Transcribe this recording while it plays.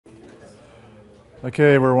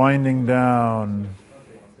Okay, we're winding down.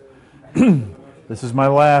 This is my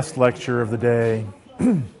last lecture of the day,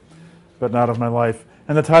 but not of my life.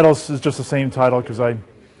 And the title is just the same title because I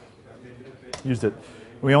used it.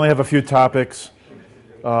 We only have a few topics,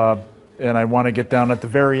 and I want to get down at the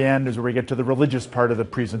very end is where we get to the religious part of the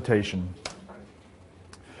presentation.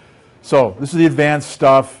 So this is the advanced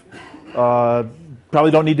stuff.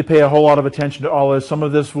 Probably don't need to pay a whole lot of attention to all this. Some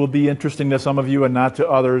of this will be interesting to some of you and not to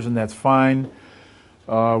others, and that's fine.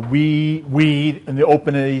 We in the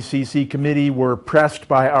OpenACC committee were pressed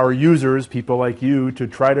by our users, people like you, to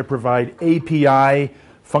try to provide API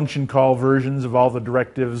function call versions of all the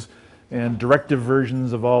directives and directive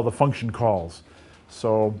versions of all the function calls.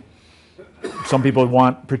 So some people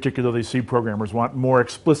want, particularly C programmers, want more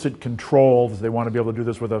explicit controls. They want to be able to do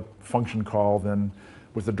this with a function call than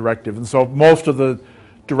with a directive. And so most of the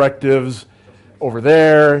directives over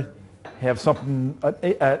there have something,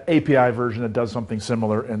 an API version that does something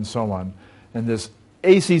similar and so on. And this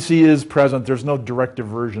ACC is present. There's no directive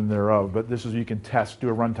version thereof, but this is, you can test, do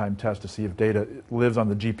a runtime test to see if data lives on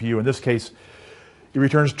the GPU. In this case, it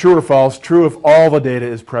returns true or false. True if all the data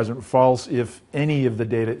is present, false if any of the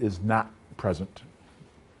data is not present.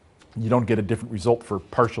 You don't get a different result for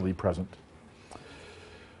partially present.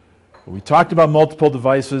 We talked about multiple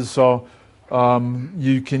devices, so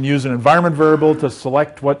you can use an environment variable to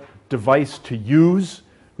select what device to use.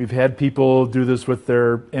 We've had people do this with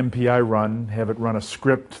their MPI run, have it run a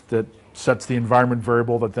script that sets the environment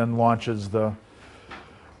variable that then launches the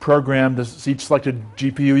program to each selected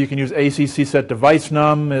GPU. You can use ACC set device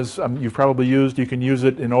num, as you've probably used. You can use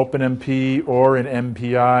it in OpenMP or in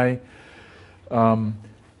MPI. And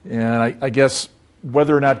I guess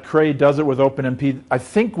whether or not Cray does it with OpenMP, I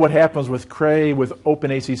think what happens with Cray with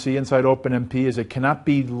OpenACC inside OpenMP is it cannot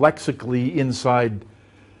be lexically inside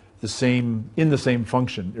the same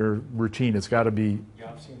function or routine. It's got to be.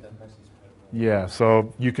 Yeah, I've seen that message. Yeah,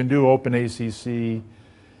 so you can do OpenACC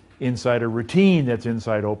inside a routine that's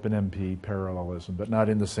inside OpenMP parallelism, but not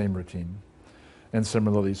in the same routine. And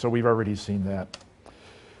similarly, so we've already seen that.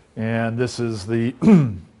 And this is the,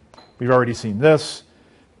 we've already seen this,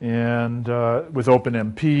 and with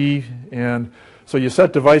OpenMP. And so you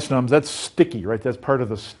set device nums, that's sticky, right? That's part of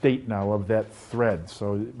the state now of that thread.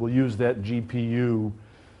 So we'll use that GPU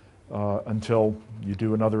until you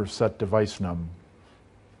do another set device num.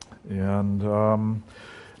 And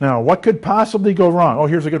now, what could possibly go wrong? Oh,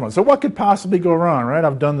 here's a good one. So what could possibly go wrong, right?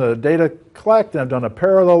 I've done the data collect, and I've done a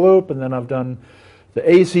parallel loop, and then I've done the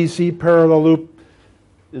ACC parallel loop.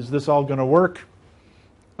 Is this all going to work?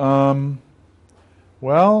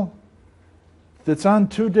 Well, it's on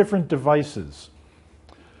two different devices.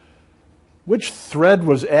 Which thread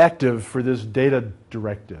was active for this data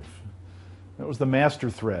directive? That was the master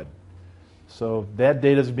thread. So that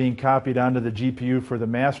data is being copied onto the GPU for the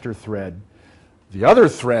master thread. The other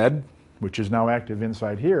thread, which is now active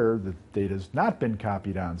inside here, the data has not been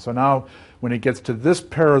copied on. So now when it gets to this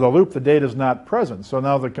parallel loop, the data is not present. So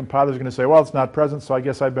now the compiler is going to say, well, it's not present, so I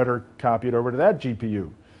guess I better copy it over to that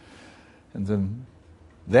GPU. And then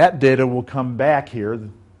that data will come back here.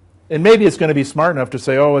 And maybe it's going to be smart enough to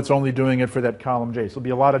say, oh, it's only doing it for that column J. So there'll be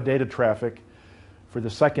a lot of data traffic for the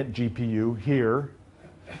second GPU here.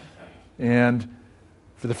 And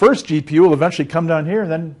for the first GPU, will eventually come down here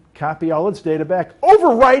and then copy all its data back,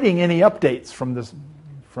 overwriting any updates from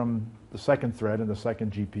the second thread and the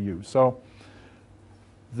second GPU. So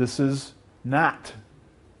this is not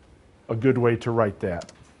a good way to write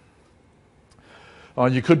that.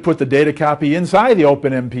 You could put the data copy inside the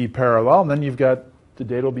OpenMP parallel, and then you've got the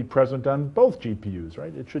data will be present on both GPUs,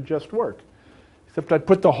 right? It should just work. Except I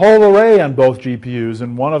put the whole array on both GPUs,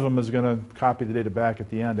 and one of them is going to copy the data back at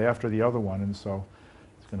the end after the other one, and so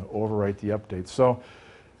it's going to overwrite the updates. So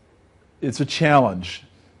it's a challenge.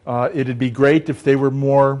 It'd be great if they were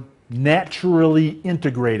more naturally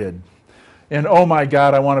integrated. And oh my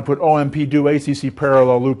God, I want to put OMP do ACC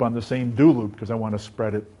parallel loop on the same do loop because I want to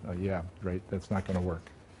spread it. Yeah, great. That's not going to work.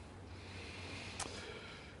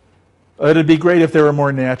 It'd be great if they were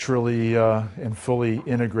more naturally and fully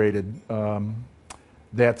integrated.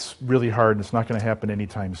 That's really hard, and it's not going to happen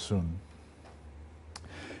anytime soon.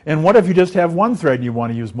 And what if you just have one thread and you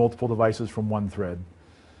want to use multiple devices from one thread?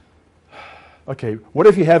 Okay, what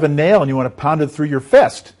if you have a nail and you want to pound it through your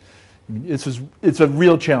fist? I mean, it's a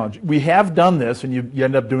real challenge. We have done this, and you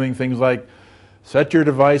end up doing things like set your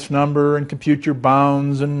device number and compute your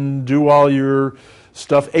bounds and do all your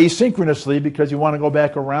stuff asynchronously because you want to go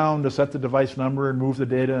back around to set the device number and move the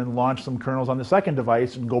data and launch some kernels on the second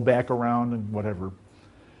device and go back around and whatever.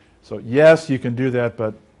 So yes, you can do that,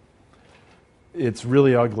 but it's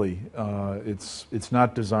really ugly. It's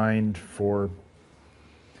not designed for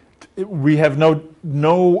we have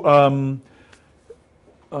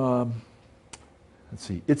let's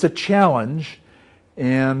see, it's a challenge,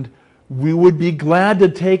 and we would be glad to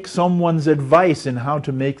take someone's advice in how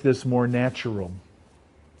to make this more natural.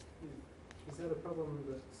 Is that a problem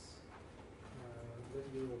that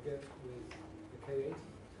you will get with the K80?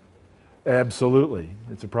 Absolutely.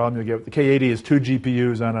 It's a problem you get. The K80 is 2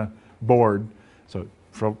 GPUs on a board, so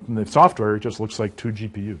from the software, it just looks like 2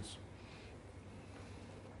 GPUs.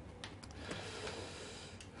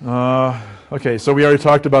 Okay, so we already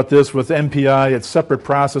talked about this with MPI. It's separate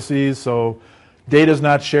processes, so data is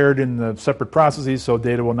not shared in the separate processes, so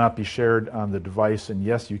data will not be shared on the device. And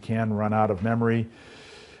yes, you can run out of memory.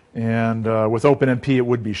 And with OpenMP, it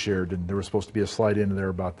would be shared, and there was supposed to be a slide in there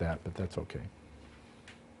about that, but that's okay.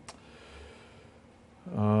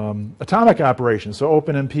 Atomic operations. So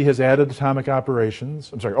OpenMP has added atomic operations.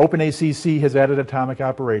 I'm sorry, OpenACC has added atomic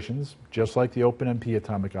operations, just like the OpenMP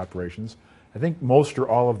atomic operations. I think most are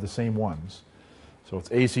all of the same ones. So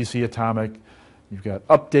it's ACC atomic. You've got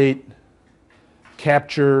update,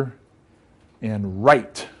 capture, and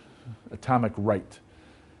write, atomic write.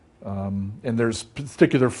 And there's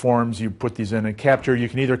particular forms you put these in. And capture, you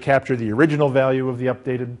can either capture the original value of the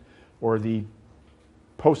updated or the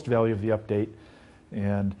post value of the update.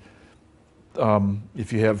 And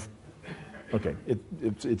if you have, okay,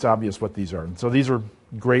 it's obvious what these are. And so these are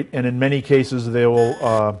great, and in many cases they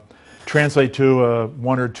will translate to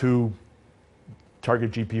 1 or 2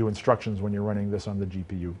 target GPU instructions when you're running this on the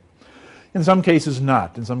GPU. In some cases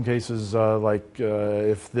not. In some cases,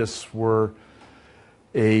 if this were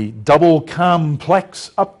a double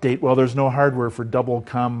complex update, well, there's no hardware for double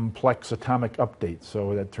complex atomic updates,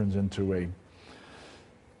 so that turns into a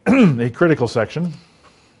a critical section,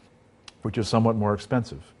 which is somewhat more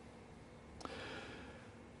expensive.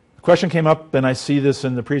 The question came up, and I see this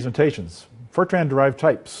in the presentations. Fortran derived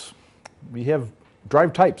types. We have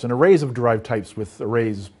derived types and arrays of derived types with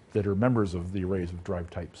arrays that are members of the arrays of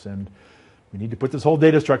derived types. And we need to put this whole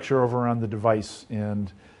data structure over on the device,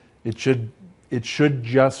 and it should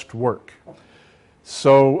just work.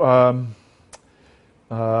 So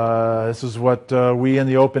this is what we in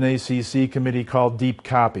the OpenACC committee call deep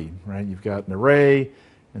copy, right? You've got an array,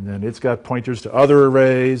 and then it's got pointers to other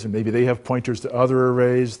arrays, and maybe they have pointers to other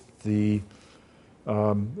arrays.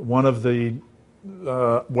 One of the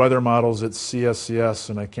weather models, it's CSCS,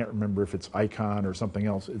 and I can't remember if it's Icon or something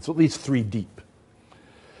else. It's at least 3 deep.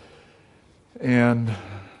 And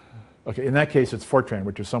okay, in that case, it's Fortran,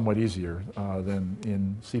 which is somewhat easier than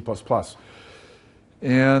in C++.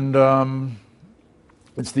 And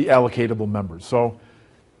it's the allocatable members. So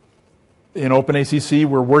in OpenACC,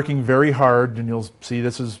 we're working very hard, and you'll see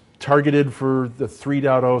this is targeted for the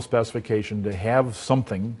 3.0 specification to have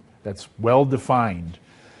something that's well defined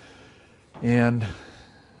and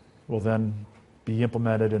will then be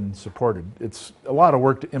implemented and supported. It's a lot of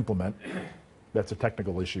work to implement. That's a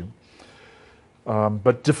technical issue.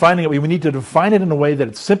 But defining it, we need to define it in a way that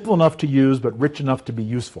it's simple enough to use but rich enough to be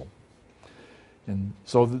useful. And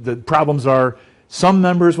so the problems are some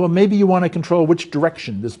members, well, maybe you want to control which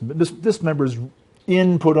direction. This member is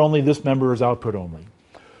input only, this member is output only.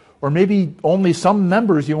 Or maybe only some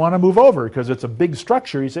members you want to move over because it's a big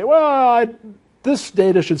structure. You say, well, this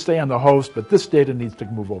data should stay on the host, but this data needs to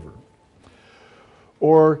move over.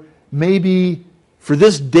 Or maybe for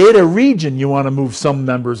this data region you want to move some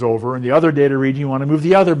members over, and the other data region you want to move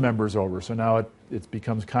the other members over. So now it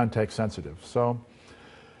becomes context sensitive. So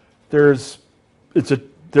there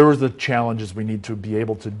are the challenges we need to be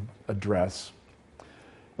able to address.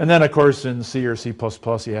 And then, of course, in C or C++,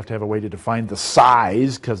 you have to have a way to define the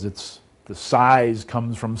size, because the size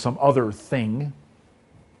comes from some other thing.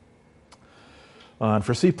 And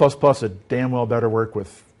for C++, it damn well better work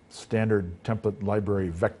with standard template library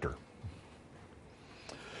vector.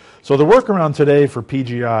 So the workaround today for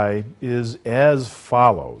PGI is as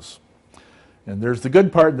follows. And there's the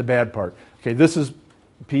good part and the bad part. Okay, this is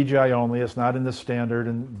PGI only. It's not in the standard,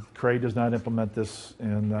 and Cray does not implement this,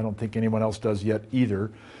 and I don't think anyone else does yet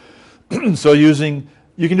either. So you can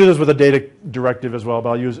do this with a data directive as well, but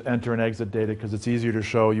I'll use enter and exit data because it's easier to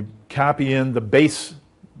show. You copy in the base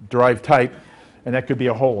derived type, and that could be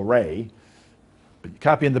a whole array. But you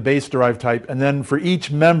copy in the base derived type, and then for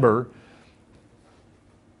each member,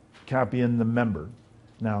 copy in the member.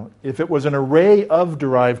 Now, if it was an array of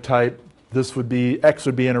derived type, this would be, X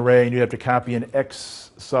would be an array, and you'd have to copy in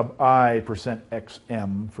X sub I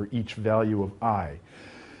 %XM for each value of I.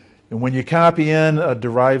 And when you copy in a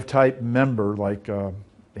derived type member, like an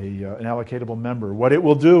allocatable member, what it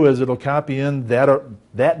will do is it'll copy in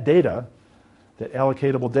that data, that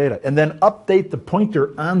allocatable data, and then update the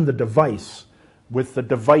pointer on the device with the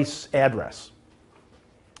device address.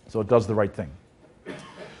 So it does the right thing. And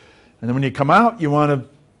then when you come out, you want to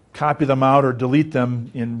copy them out or delete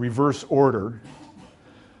them in reverse order.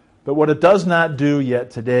 But what it does not do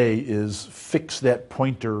yet today is fix that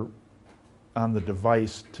pointer on the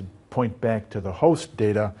device to point back to the host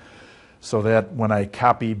data so that when I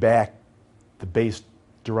copy back the base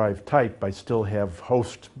derived type, I still have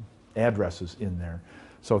host addresses in there.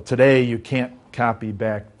 So today you can't copy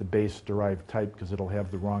back the base derived type because it'll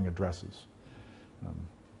have the wrong addresses.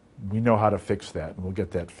 We know how to fix that, and we'll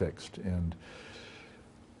get that fixed. And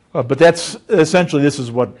but that's essentially, this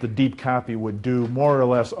is what the deep copy would do, more or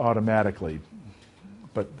less automatically.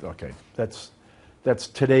 But okay, that's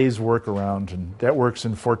today's workaround, and that works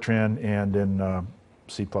in Fortran and in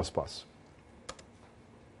C++.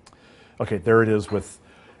 Okay, there it is with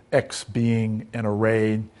X being an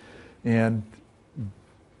array, and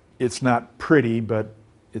it's not pretty, but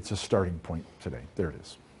it's a starting point today. There it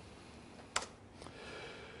is.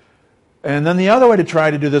 And then the other way to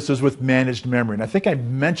try to do this is with managed memory. And I think I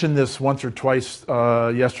mentioned this once or twice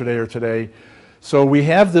yesterday or today. So we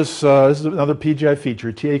have this, this is another PGI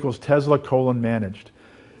feature, T equals Tesla : managed.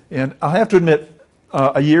 And I'll have to admit,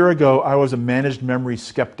 a year ago, I was a managed memory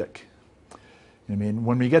skeptic. I mean,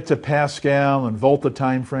 when we get to Pascal and Volta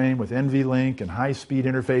timeframe with NVLink and high-speed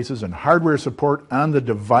interfaces and hardware support on the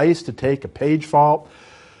device to take a page fault,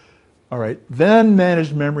 all right, then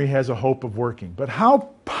managed memory has a hope of working. But how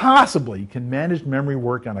possibly can managed memory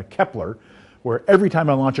work on a Kepler where every time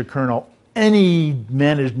I launch a kernel, any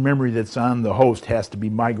managed memory that's on the host has to be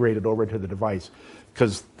migrated over to the device,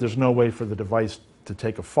 because there's no way for the device to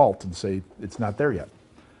take a fault and say it's not there yet.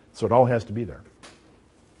 So it all has to be there.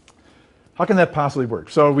 How can that possibly work?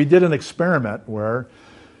 So we did an experiment where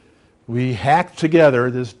we hacked together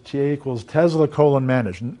this T equals Tesla :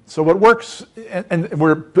 managed. So what works, and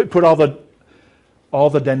we put all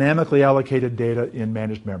the dynamically allocated data in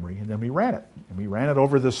managed memory, and then we ran it. And we ran it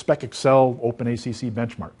over the spec Excel OpenACC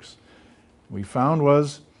benchmarks. We found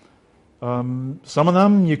was some of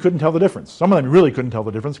them you couldn't tell the difference. Some of them you really couldn't tell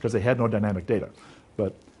the difference because they had no dynamic data.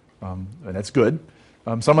 But and that's good.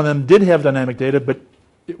 Some of them did have dynamic data, but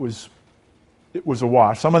it was a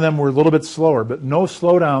wash. Some of them were a little bit slower, but no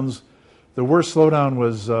slowdowns. The worst slowdown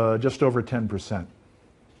was just over 10%.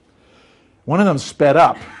 One of them sped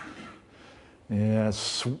up.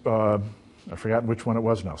 Yes, I've forgotten which one it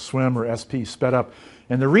was now. SWIM or SP sped up.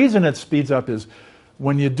 And the reason it speeds up is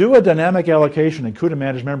when you do a dynamic allocation in CUDA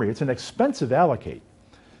managed memory, it's an expensive allocate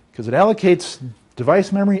because it allocates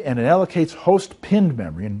device memory and it allocates host pinned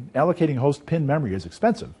memory. And allocating host pinned memory is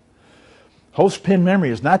expensive. Host pinned memory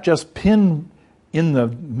is not just pinned in the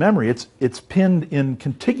memory, it's pinned in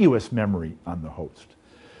contiguous memory on the host.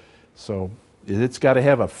 So it's got to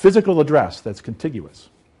have a physical address that's contiguous.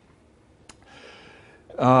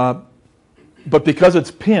 But because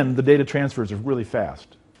it's pinned, the data transfers are really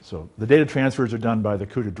fast. So the data transfers are done by the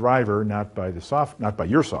CUDA driver, not by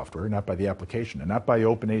your software, not by the application, and not by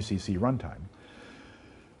OpenACC runtime.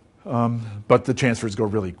 But the transfers go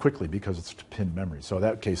really quickly because it's pinned memory. So in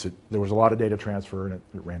that case, there was a lot of data transfer and it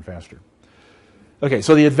ran faster. Okay,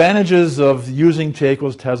 so the advantages of using T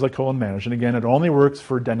equals Tesla : managed, and again, it only works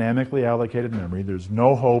for dynamically allocated memory. There's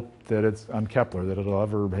no hope that it's on Kepler that it'll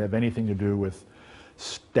ever have anything to do with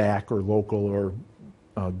stack or local or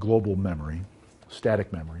global memory,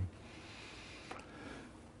 static memory.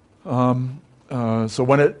 So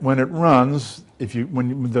when it runs,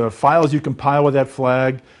 when the files you compile with that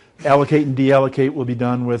flag, allocate and deallocate will be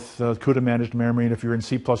done with CUDA managed memory, and if you're in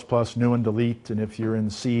C++, new and delete, and if you're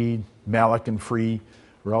in C, malloc and free,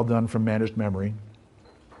 we're all done from managed memory.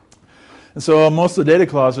 And so most of the data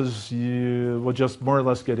clauses will just more or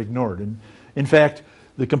less get ignored. And in fact,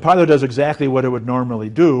 the compiler does exactly what it would normally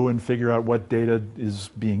do and figure out what data is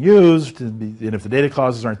being used, and if the data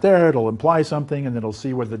clauses aren't there, it'll imply something, and then it'll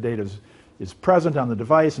see whether the data is present on the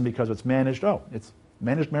device, and because it's managed, it's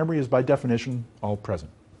managed memory is by definition all present.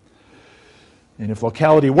 And if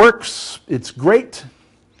locality works, it's great.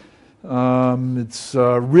 It's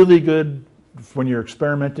really good when you're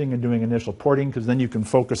experimenting and doing initial porting, because then you can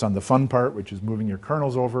focus on the fun part, which is moving your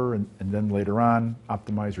kernels over, and then later on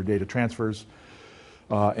optimize your data transfers.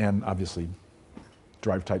 And obviously,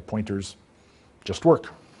 drive type pointers just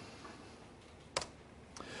work.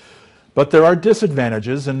 But there are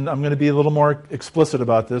disadvantages, and I'm going to be a little more explicit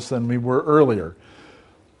about this than we were earlier.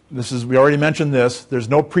 We already mentioned this. There's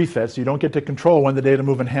no prefetch, so you don't get to control when the data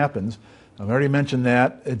movement happens. I've already mentioned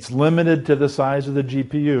that. It's limited to the size of the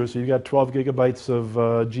GPU. So you've got 12 gigabytes of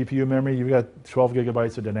GPU memory. You've got 12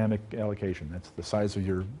 gigabytes of dynamic allocation. That's the size of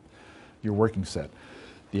your working set.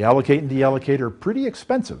 The allocate and deallocate are pretty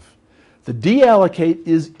expensive. The deallocate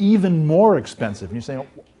is even more expensive. And you're saying,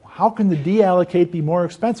 how can the deallocate be more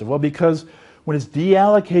expensive? Well, because when it's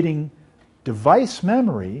deallocating device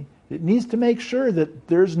memory, it needs to make sure that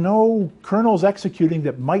there's no kernels executing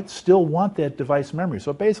that might still want that device memory.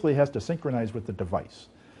 So it basically has to synchronize with the device.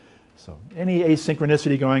 So any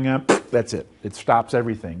asynchronicity going on, that's it. It stops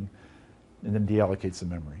everything and then deallocates the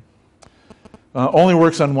memory. Only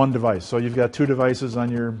works on one device. So you've got two devices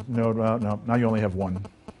on your node. Well, no, now you only have one.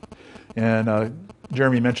 And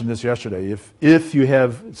Jeremy mentioned this yesterday. If you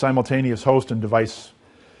have simultaneous host and device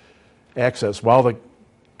access while the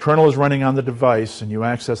kernel is running on the device and you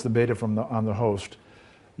access the data from on the host,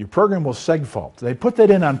 your program will segfault. They put that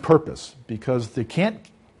in on purpose because they can't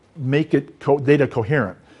make it data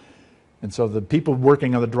coherent. And so the people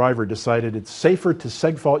working on the driver decided it's safer to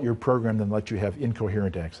segfault your program than let you have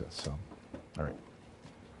incoherent access. So, all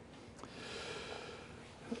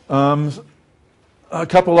right. A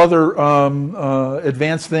couple other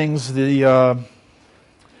advanced things. The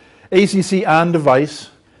ACC on device.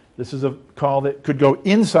 This is a call that could go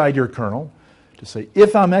inside your kernel to say,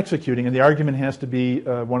 if I'm executing, and the argument has to be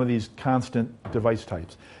one of these constant device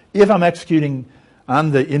types. If I'm executing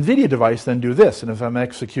on the NVIDIA device, then do this. And if I'm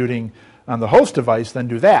executing on the host device, then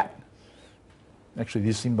do that. Actually,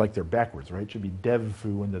 these seem like they're backwards, right? It should be dev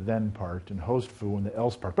foo in the then part and host foo in the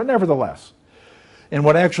else part. But nevertheless. And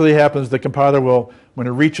what actually happens, the compiler will, when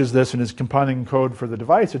it reaches this and is compiling code for the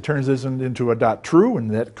device, it turns this into a .true, and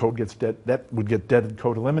that code gets that would get dead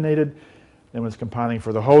code eliminated. And when it's compiling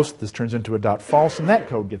for the host, this turns into a .false, and that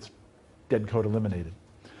code gets dead code eliminated.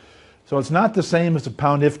 So it's not the same as a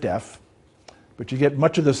pound if def, but you get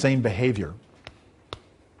much of the same behavior.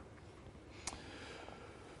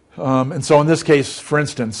 And so in this case, for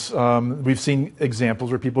instance, we've seen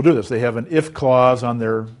examples where people do this. They have an if clause on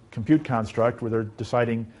their compute construct where they're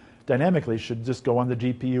deciding dynamically should this go on the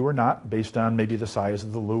GPU or not, based on maybe the size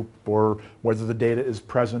of the loop or whether the data is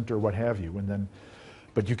present or what have you. And then,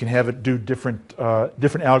 but you can have it do different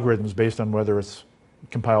algorithms based on whether it's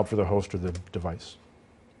compiled for the host or the device.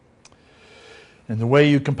 And the way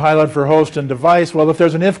you compile it for host and device, well, if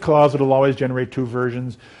there's an if clause, it'll always generate two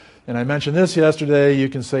versions. And I mentioned this yesterday. You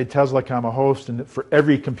can say Tesla, host, and for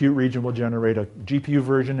every compute region will generate a GPU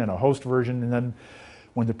version and a host version. And then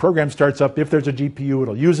when the program starts up, if there's a GPU,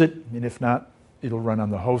 it'll use it. And if not, it'll run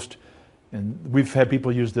on the host. And we've had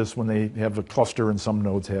people use this when they have a cluster and some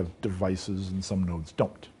nodes have devices and some nodes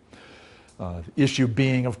don't. The issue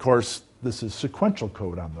being, of course, this is sequential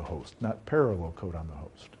code on the host, not parallel code on the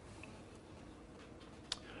host.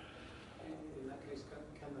 In that case,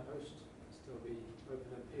 can the host still be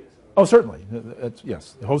OpenMP? Oh, certainly.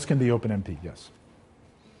 Yes, the host can be OpenMP, yes.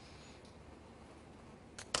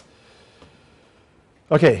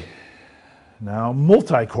 Okay, now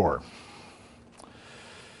multicore.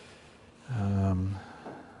 All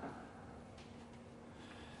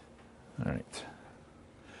right.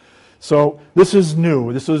 So this is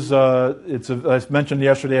new. This is, I mentioned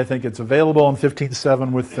yesterday, I think it's available in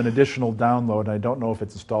 15.7 with an additional download. I don't know if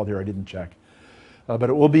it's installed here, I didn't check. But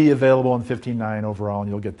it will be available in 15.9 overall, and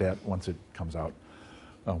you'll get that once it comes out,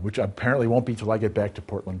 which apparently won't be till I get back to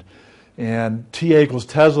Portland. And TA equals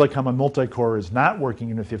Tesla, multicore is not working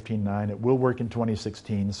in the 15.9. It will work in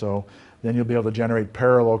 2016, so then you'll be able to generate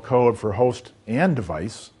parallel code for host and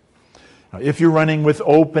device. Now, if you're running with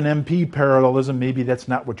OpenMP parallelism, maybe that's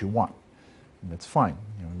not what you want. And that's fine.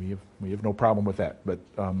 You know, we have no problem with that, but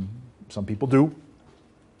some people do.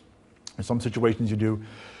 In some situations you do.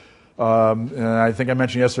 And I think I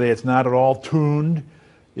mentioned yesterday, it's not at all tuned.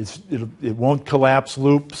 It won't collapse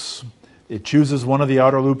loops. It chooses one of the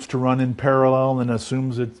outer loops to run in parallel and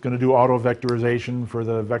assumes it's going to do auto-vectorization for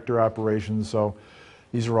the vector operations. So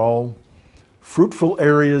these are all fruitful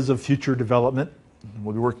areas of future development.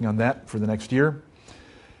 We'll be working on that for the next year.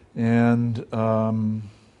 And I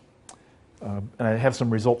have some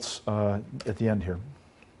results at the end here.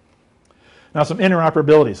 Now, some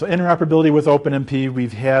interoperability. So interoperability with OpenMP,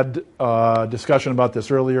 we've had a discussion about this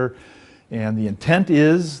earlier. And the intent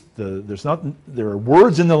is, there are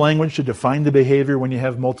words in the language to define the behavior when you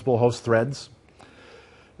have multiple host threads.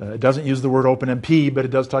 It doesn't use the word OpenMP, but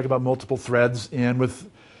it does talk about multiple threads. And with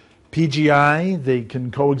PGI, they can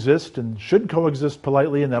coexist and should coexist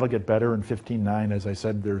politely, and that'll get better in 15.9. As I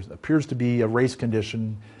said, there appears to be a race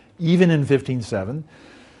condition even in 15.7.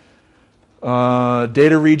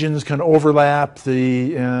 Data regions can overlap,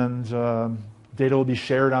 and data will be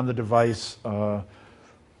shared on the device.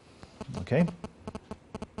 Okay.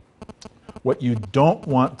 What you don't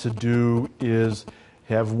want to do is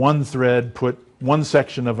have one thread put one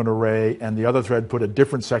section of an array and the other thread put a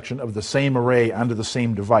different section of the same array onto the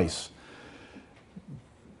same device.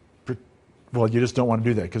 well, you just don't want to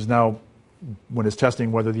do that, because now when it's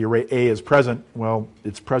testing whether the array A is present, well,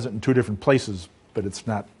 it's present in two different places, but it's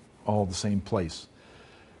not all the same place.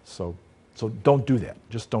 So don't do that.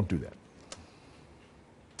 Just don't do that.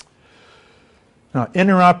 Now,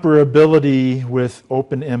 interoperability with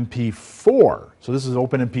OpenMP4. So this is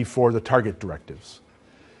OpenMP4, the target directives.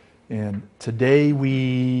 And today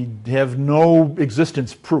we have no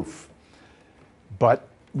existence proof, but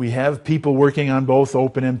we have people working on both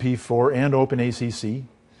OpenMP4 and OpenACC,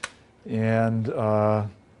 and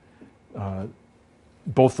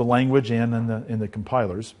both the language and in the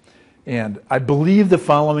compilers. And I believe the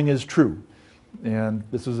following is true, and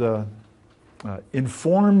this is a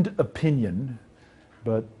informed opinion,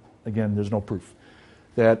 but again, there's no proof,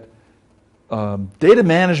 that data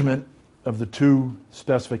management of the two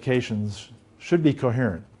specifications should be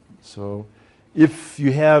coherent. So if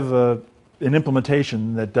you have an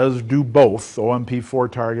implementation that does do both,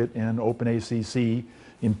 OMP4 target and OpenACC,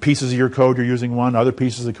 in pieces of your code you're using one, other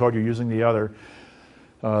pieces of code you're using the other,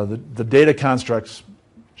 the data constructs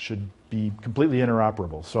should be completely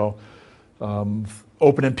interoperable. So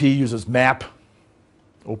OpenMP uses map,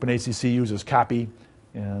 OpenACC uses copy,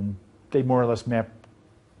 and they more or less map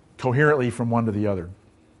coherently from one to the other.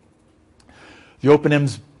 The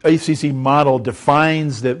OpenACC model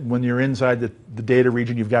defines that when you're inside the data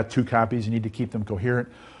region, you've got two copies, you need to keep them coherent.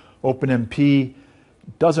 OpenMP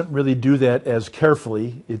doesn't really do that as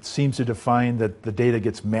carefully. It seems to define that the data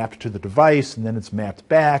gets mapped to the device, and then it's mapped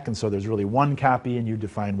back, and so there's really one copy, and you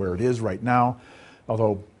define where it is right now,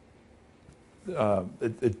 although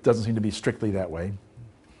it doesn't seem to be strictly that way.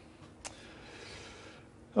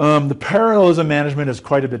 The parallelism management is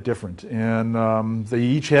quite a bit different, and they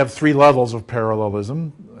each have 3 levels of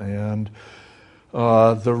parallelism. And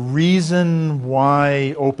the reason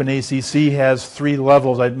why OpenACC has 3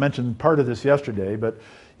 levels, I mentioned part of this yesterday, but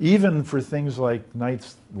even for things like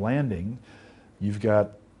Knight's Landing, you've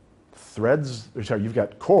got you've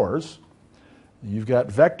got cores, you've got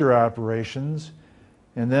vector operations,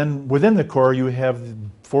 and then within the core you have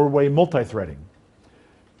 4-way multi-threading.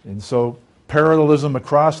 And so parallelism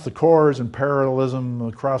across the cores and parallelism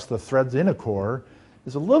across the threads in a core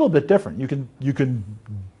is a little bit different. You can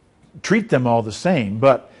treat them all the same,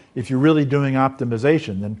 but if you're really doing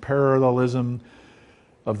optimization, then parallelism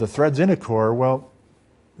of the threads in a core, well,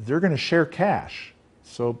 they're going to share cache.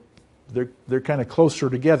 So they're kind of closer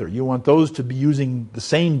together. You want those to be using the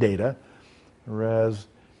same data, whereas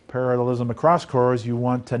parallelism across cores, you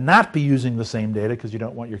want to not be using the same data because you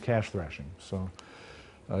don't want your cache thrashing. So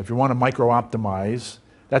if you want to micro-optimize,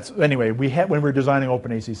 anyway, when we were designing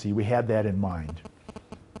OpenACC, we had that in mind.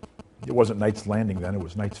 It wasn't Knight's Landing then, it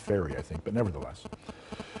was Knight's Ferry, I think, but nevertheless.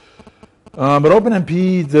 But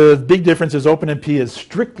OpenMP, the big difference is OpenMP is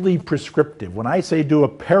strictly prescriptive. When I say do a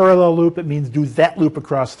parallel loop, it means do that loop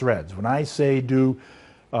across threads. When I say do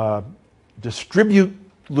distribute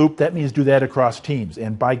loop, that means do that across teams.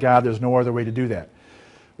 And by God, there's no other way to do that.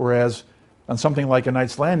 Whereas on something like a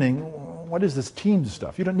Knight's Landing, what is this teams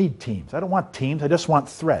stuff? You don't need teams. I don't want teams. I just want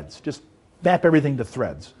threads. Just map everything to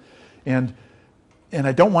threads. And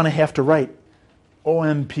I don't want to have to write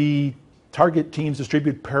OMP target teams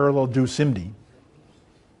distribute parallel do SIMD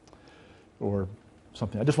or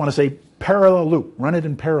something. I just want to say parallel loop. Run it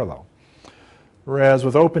in parallel. Whereas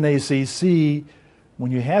with OpenACC,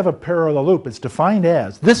 when you have a parallel loop, it's defined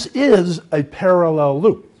as, this is a parallel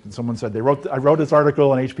loop. And someone said, I wrote this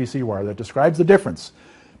article on HPC Wire that describes the difference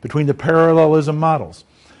between the parallelism models.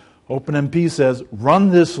 OpenMP says,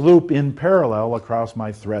 run this loop in parallel across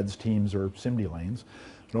my threads, teams, or SIMD lanes.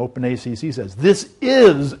 And OpenACC says, this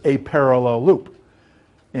is a parallel loop.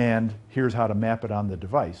 And here's how to map it on the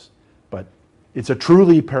device. But it's a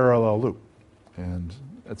truly parallel loop. And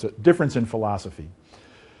it's a difference in philosophy.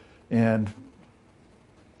 And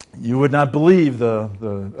you would not believe the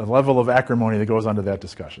level of acrimony that goes onto that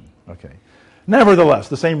discussion. Okay. Nevertheless,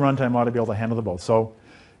 the same runtime ought to be able to handle them both. So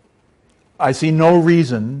I see no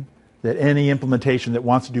reason that any implementation that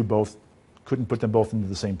wants to do both couldn't put them both into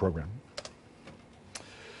the same program.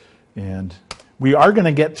 And we are going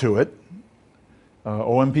to get to it,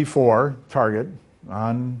 OMP4 target,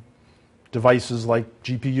 on devices like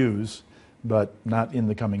GPUs, but not in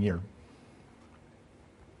the coming year.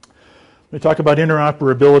 We talk about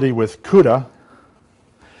interoperability with CUDA,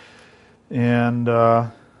 and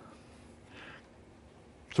so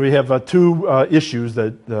we have 2 issues,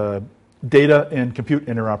 that data and compute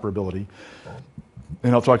interoperability,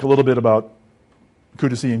 and I'll talk a little bit about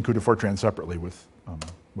CUDA-C and CUDA Fortran separately with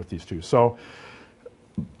these 2. So,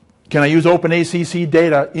 can I use OpenACC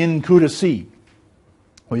data in CUDA-C?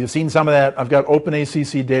 Well, you've seen some of that. I've got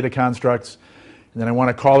OpenACC data constructs, and then I want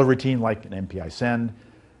to call a routine like an MPI send,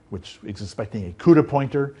 which is expecting a CUDA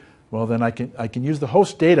pointer, well, then I can use the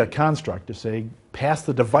host data construct to say, pass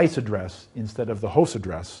the device address instead of the host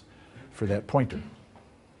address for that pointer.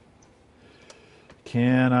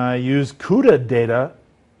 Can I use CUDA data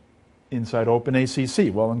inside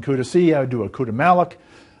OpenACC? Well, in CUDA-C, I would do a CUDA malloc,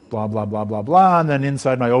 blah, blah, blah, blah, blah, and then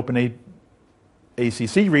inside my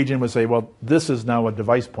OpenACC region would say, well, this is now a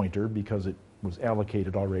device pointer because it was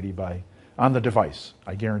allocated already on the device.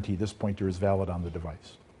 I guarantee this pointer is valid on the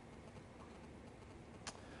device.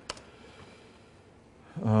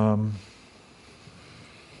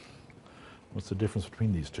 What's the difference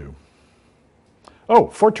between these two? Oh,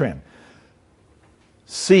 Fortran.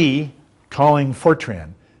 C calling Fortran.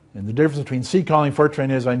 And the difference between C calling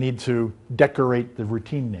Fortran is I need to decorate the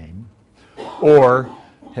routine name or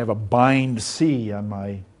have a bind C on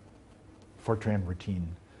my Fortran routine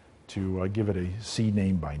to give it a C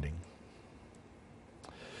name binding.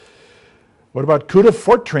 What about CUDA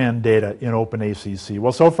Fortran data in OpenACC?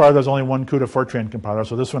 Well, so far there's only one CUDA Fortran compiler,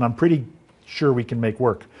 so this one I'm pretty sure we can make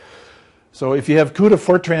work. So if you have CUDA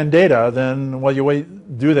Fortran data, then what you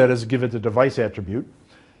do that is give it the device attribute.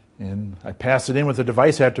 And I pass it in with the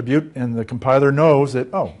device attribute, and the compiler knows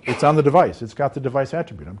that, oh, it's on the device. It's got the device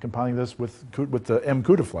attribute. I'm compiling this with the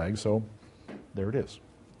mCUDA flag, so there it is.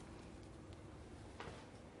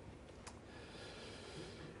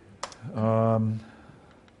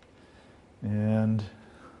 And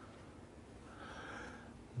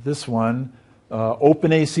this one,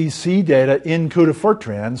 OpenACC data in CUDA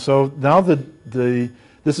Fortran. So now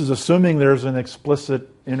this is assuming there's an explicit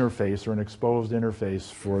interface or an exposed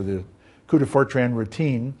interface for the CUDA Fortran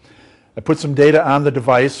routine. I put some data on the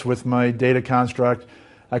device with my data construct.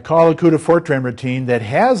 I call a CUDA Fortran routine that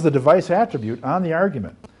has the device attribute on the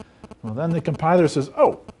argument. Well, then the compiler says,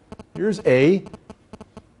 oh, here's A.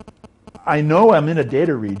 I know I'm in a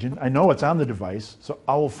data region. I know it's on the device, so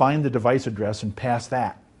I will find the device address and pass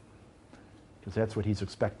that, because that's what he's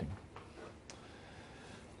expecting.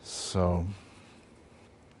 So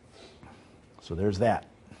there's that.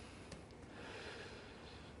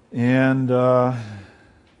 And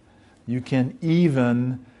you can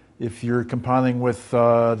even, if you're compiling with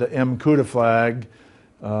the mCUDA flag,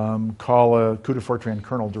 call a CUDA Fortran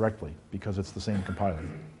kernel directly, because it's the same compiler.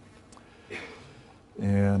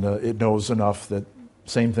 And it knows enough that,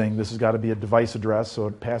 same thing, this has got to be a device address, so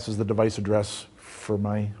it passes the device address for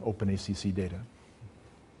my OpenACC data.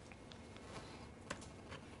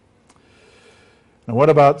 Now what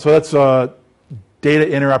about, so that's data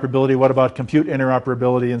interoperability. What about compute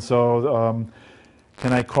interoperability? And so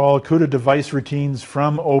can I call CUDA device routines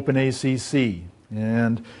from OpenACC?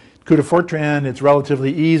 And CUDA Fortran, it's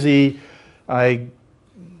relatively easy.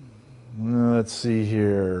 Let's see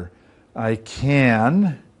here. I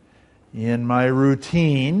can, in my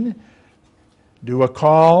routine, do a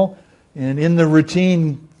call, and in the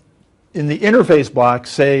routine, in the interface block,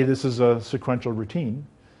 say this is a sequential routine,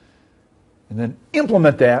 and then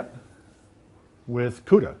implement that with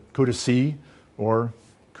CUDA, CUDA-C or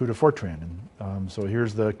CUDA Fortran. And, so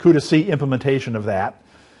here's the CUDA-C implementation of that.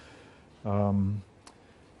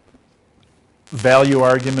 Value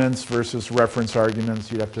arguments versus reference arguments.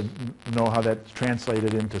 You'd have to know how that's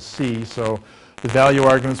translated into C. So the value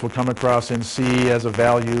arguments will come across in C as a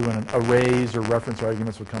value, and arrays or reference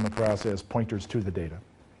arguments will come across as pointers to the data.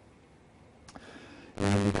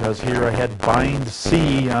 And because here I had bind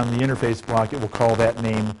C on the interface block, it will call that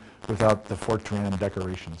name without the Fortran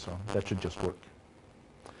decoration. So that should just work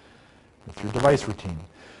with your device routine.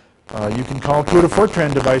 You can call CUDA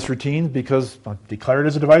Fortran device routine because I declare it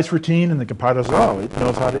as a device routine, and the compiler says, oh, it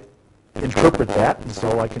knows how to interpret that, and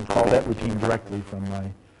so I can call that routine directly from my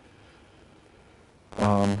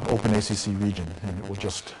OpenACC region, and it'll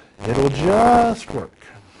just work.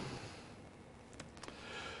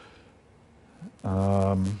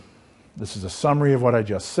 This is a summary of what I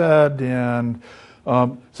just said, and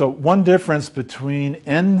so one difference between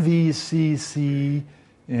NVICC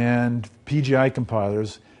and PGI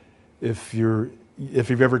compilers. If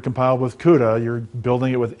you've ever compiled with CUDA, you're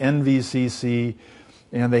building it with NVICC,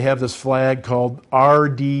 and they have this flag called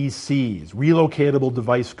RDCs, relocatable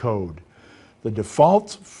device code. The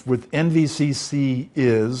default with NVICC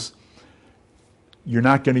is you're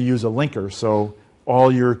not going to use a linker, so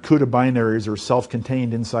all your CUDA binaries are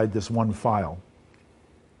self-contained inside this one file.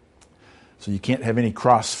 So you can't have any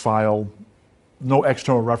cross-file, no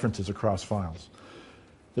external references across files.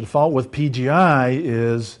 The default with PGI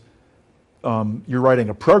is you're writing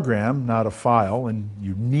a program, not a file, and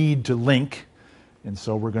you need to link, and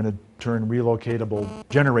so we're going to generate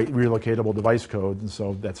relocatable device code, and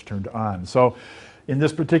so that's turned on. So in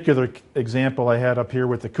this particular example I had up here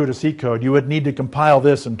with the CUDA-C code, you would need to compile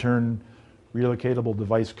this and turn relocatable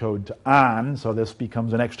device code to on, so this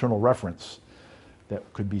becomes an external reference that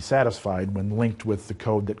could be satisfied when linked with the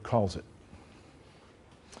code that calls it.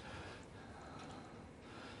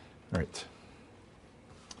 All right.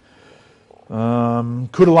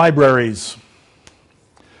 CUDA libraries.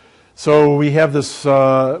 So we have this,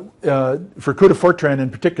 for CUDA Fortran in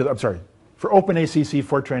particular, I'm sorry, for OpenACC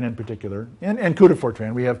Fortran in particular, and CUDA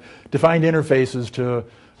Fortran, we have defined interfaces to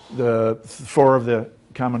the 4 of the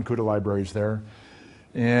common CUDA libraries there.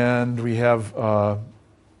 And we have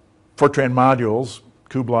Fortran modules,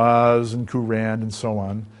 cuBLAS and cuRAND and so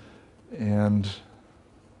on. And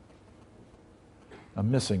I'm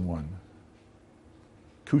missing one.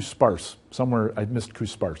 cuSparse. Somewhere I missed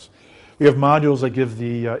cuSparse. We have modules that give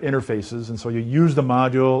the interfaces, and so you use the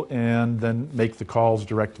module and then make the calls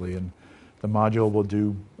directly, and the module will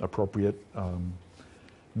do appropriate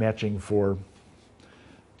matching for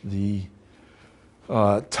the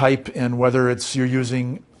type and whether you're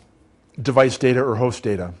using device data or host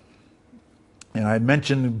data. And I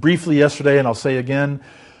mentioned briefly yesterday, and I'll say again,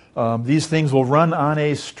 these things will run on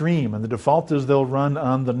a stream, and the default is they'll run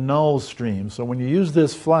on the null stream. So when you use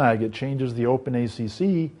this flag, it changes the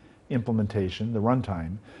OpenACC implementation, the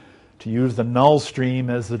runtime, to use the null stream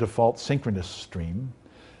as the default synchronous stream.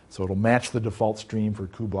 So it'll match the default stream for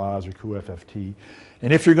cuBLAS or cuFFT.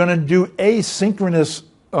 And if you're going to do asynchronous,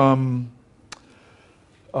 I'm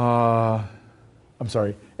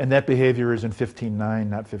sorry, and that behavior is in 15.9,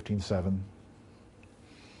 not 15.7.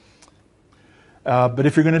 But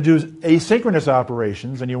if you're going to do asynchronous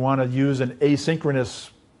operations and you want to use an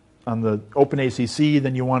asynchronous on the OpenACC,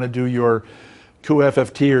 then you want to do your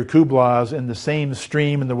cuFFT or cuBLAS in the same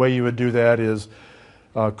stream, and the way you would do that is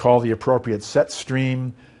call the appropriate set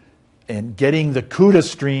stream and getting the CUDA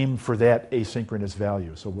stream for that asynchronous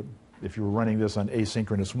value. So if you were running this on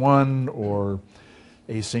asynchronous 1 or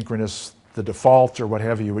asynchronous the default or what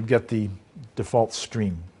have you would get the default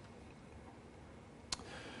stream.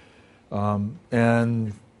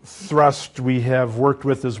 And Thrust we have worked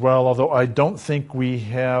with as well, although I don't think we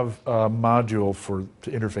have a module to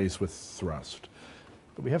interface with Thrust.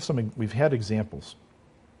 But we've had examples.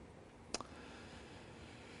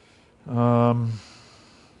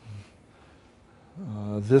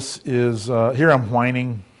 This is, here I'm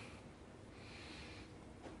whining.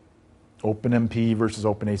 OpenMP versus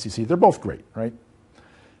OpenACC. They're both great, right?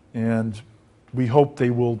 And we hope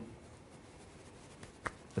they will,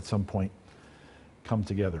 at some point, come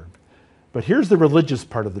together. But here's the religious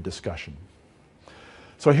part of the discussion.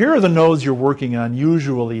 So here are the nodes you're working on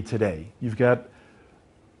usually today. You've got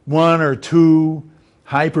 1 or 2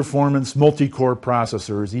 high-performance multi-core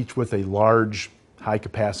processors, each with a large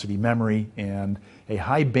high-capacity memory and a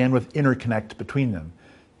high-bandwidth interconnect between them,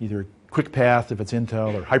 either quick path if it's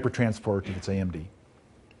Intel or hypertransport if it's AMD.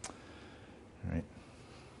 All right.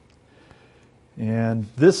 And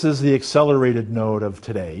this is the accelerated node of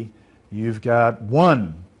today. You've got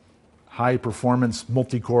 1 high-performance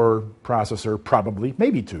multi-core processor, probably,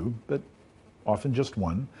 maybe 2, but often just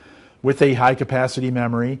 1, with a high-capacity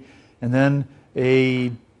memory, and then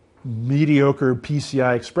a mediocre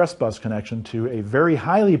PCI Express bus connection to a very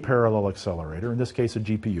highly parallel accelerator, in this case a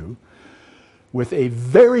GPU, with a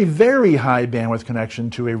very, very high bandwidth connection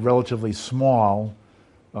to a relatively small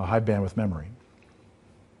high bandwidth memory.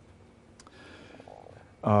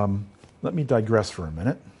 Let me digress for a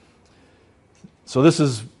minute. So this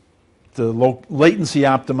is the latency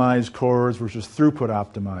optimized cores versus throughput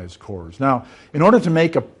optimized cores. Now, in order to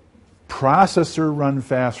make a processor run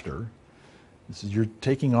faster, you're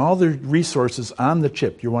taking all the resources on the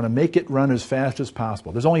chip. You want to make it run as fast as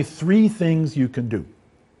possible. There's only 3 things you can do.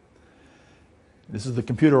 This is the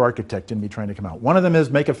computer architect in me trying to come out. One of them is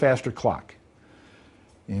make a faster clock.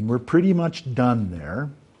 And we're pretty much done there.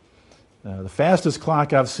 The fastest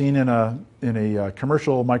clock I've seen in a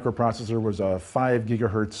commercial microprocessor was a 5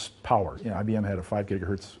 gigahertz power. IBM had a 5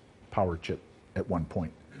 gigahertz power chip at one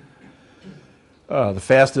point. The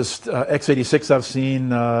fastest x86 I've seen,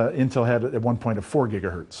 Intel had at one point a 4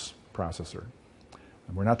 gigahertz processor.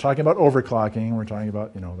 And we're not talking about overclocking. We're talking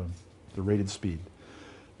about the rated speed.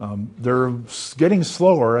 They're getting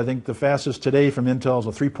slower. I think the fastest today from Intel is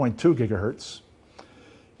a 3.2 gigahertz.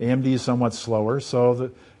 AMD is somewhat slower. So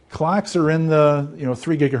the clocks are in the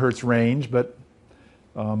 3 gigahertz range, but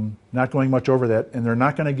not going much over that, and they're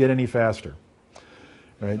not going to get any faster.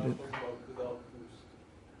 Right?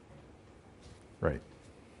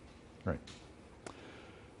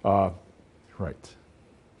 Right.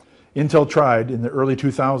 Intel tried in the early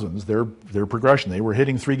 2000s their progression. They were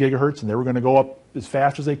hitting 3 gigahertz, and they were going to go up as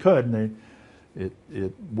fast as they could, and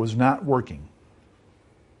It was not working.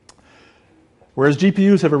 Whereas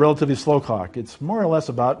GPUs have a relatively slow clock. It's more or less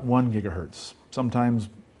about 1 gigahertz, sometimes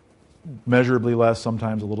measurably less,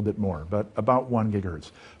 sometimes a little bit more, but about 1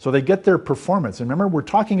 gigahertz. So they get their performance. And remember, we're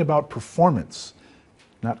talking about performance,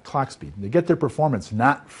 not clock speed. They get their performance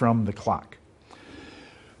not from the clock.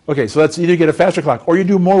 Okay, so that's either you get a faster clock or you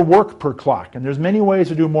do more work per clock. And there's many ways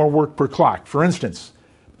to do more work per clock. For instance,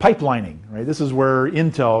 pipelining, right? This is where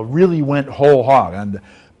Intel really went whole hog. And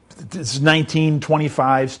it's 19,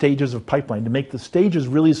 25 stages of pipeline to make the stages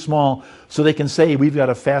really small so they can say we've got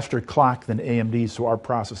a faster clock than AMD, so our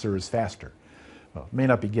processor is faster. Well, it may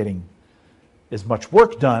not be getting as much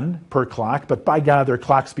work done per clock, but by God, their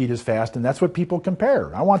clock speed is fast, and that's what people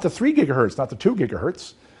compare. I want the 3 gigahertz, not the 2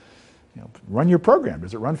 gigahertz. You know, run your program.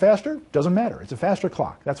 Does it run faster? Doesn't matter. It's a faster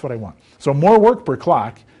clock. That's what I want. So more work per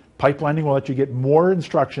clock. Pipelining will let you get more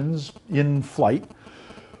instructions in flight,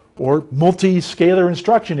 or multi-scalar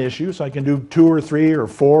instruction issues. So I can do 2 or 3 or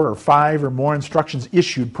 4 or 5 or more instructions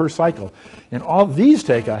issued per cycle. And all of these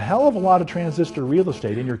take a hell of a lot of transistor real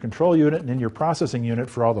estate in your control unit and in your processing unit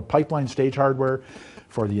for all the pipeline stage hardware,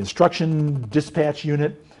 for the instruction dispatch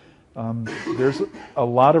unit. There's a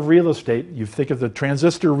lot of real estate. You think of the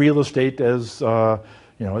transistor real estate as,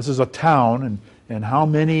 this is a town, and how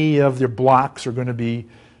many of the blocks are going to be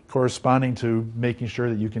corresponding to making sure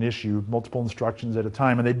that you can issue multiple instructions at a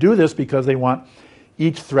time. And they do this because they want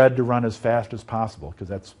each thread to run as fast as possible, because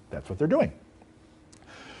that's what they're doing.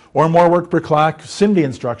 Or more work per clock, SIMD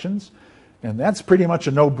instructions. And that's pretty much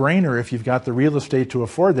a no-brainer if you've got the real estate to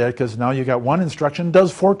afford that, because now you've got one instruction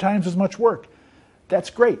does 4 times as much work. That's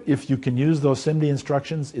great. If you can use those SIMD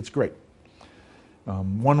instructions, it's great.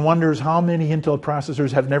 One wonders how many Intel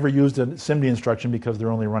processors have never used a SIMD instruction because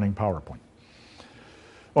they're only running PowerPoint.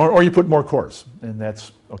 Or you put more cores, and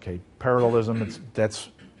that's, okay, parallelism, that's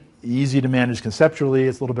easy to manage conceptually.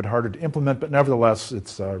 It's a little bit harder to implement, but nevertheless,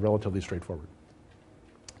 it's relatively straightforward.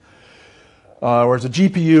 Whereas a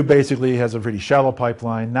GPU basically has a pretty shallow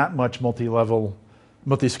pipeline, not much multi-level,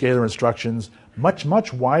 multi-scalar instructions,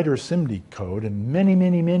 much wider SIMD code, and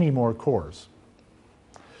many more cores.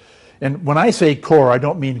 And when I say core, I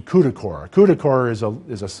don't mean CUDA core. CUDA core is an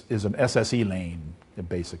SSE lane,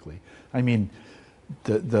 basically. I mean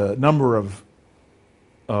the number of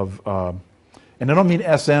and I don't mean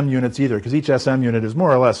SM units either, because each SM unit is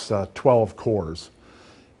more or less 12 cores.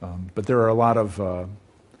 But there are a lot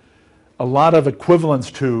of equivalents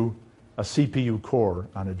to a CPU core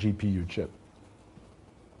on a GPU chip.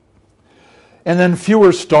 And then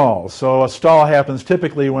fewer stalls. So a stall happens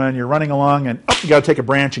typically when you're running along and you got to take a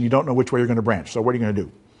branch and you don't know which way you're going to branch. So what are you going to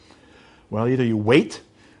do? Well, either you wait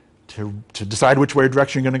to decide which way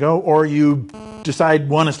direction you're going to go, or you decide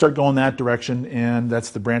want to start going that direction, and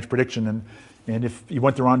that's the branch prediction. And if you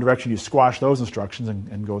went the wrong direction, you squash those instructions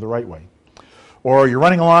and go the right way. Or you're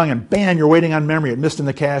running along and bam, you're waiting on memory. It missed in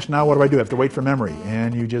the cache. Now what do? I have to wait for memory.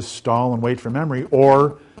 And you just stall and wait for memory,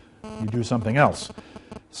 or you do something else.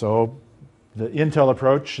 So the Intel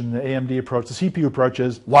approach and the AMD approach, the CPU approach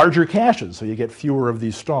is larger caches, so you get fewer of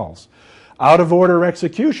these stalls. Out of order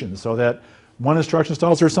execution, so that one instruction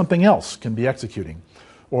stalls or something else can be executing.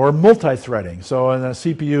 Or multi-threading. So in a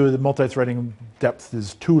CPU, the multi-threading depth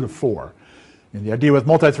is 2 to 4. And the idea with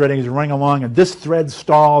multi-threading is you're running along and this thread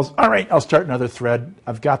stalls. All right, I'll start another thread.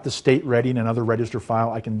 I've got the state ready in another register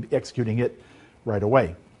file. I can be executing it right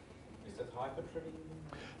away. Is that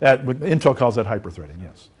hyper-threading? Intel calls that hyper-threading,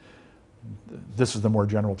 yes. This is the more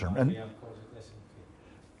general term. And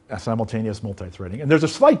simultaneous multi-threading. And there's a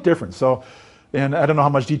slight difference. So, and I don't know how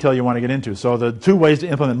much detail you want to get into. So the 2 ways to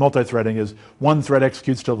implement multi-threading is one thread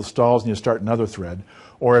executes till the stalls and you start another thread.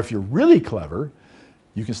 Or if you're really clever,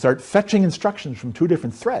 you can start fetching instructions from 2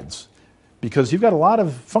 different threads, because you've got a lot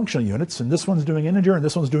of functional units, and this one's doing integer and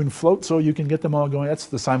this one's doing float, so you can get them all going. That's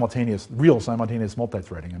the real simultaneous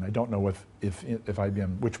multi-threading, and I don't know if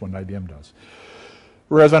IBM, which one IBM does.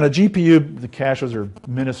 Whereas on a GPU, the caches are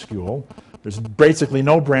minuscule. There's basically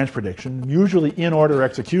no branch prediction, usually in-order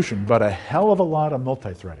execution, but a hell of a lot of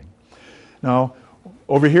multi-threading. Now,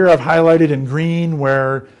 over here I've highlighted in green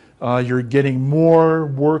where you're getting more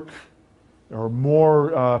work or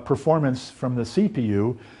more performance from the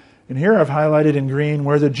CPU. And here I've highlighted in green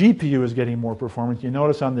where the GPU is getting more performance. You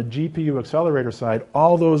notice on the GPU accelerator side,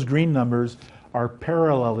 all those green numbers are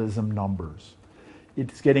parallelism numbers.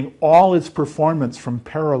 It's getting all its performance from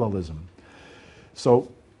parallelism.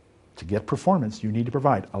 So to get performance, you need to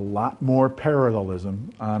provide a lot more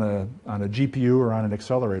parallelism on a GPU or on an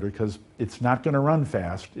accelerator, because it's not going to run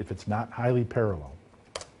fast if it's not highly parallel.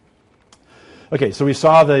 Okay, so we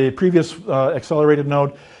saw the previous accelerated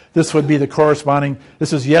node. This would be the corresponding,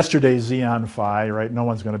 this is yesterday's Xeon Phi, right? No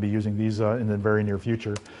one's going to be using these in the very near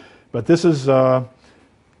future. But this is AMD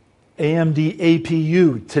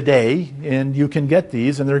APU today, and you can get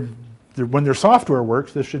these, and when their software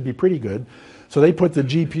works, this should be pretty good. So they put the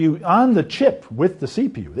GPU on the chip with the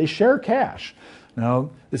CPU. They share cache. Now,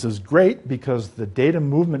 this is great because the data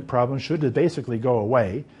movement problem should basically go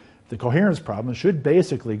away. The coherence problem should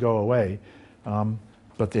basically go away.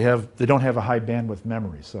 But they don't have a high bandwidth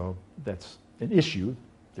memory, so that's an issue.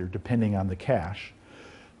 They're depending on the cache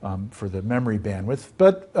for the memory bandwidth.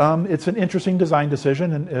 But it's an interesting design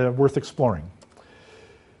decision and worth exploring.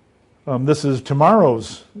 This is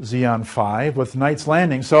tomorrow's Xeon Phi with Knight's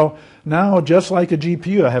Landing. So now, just like a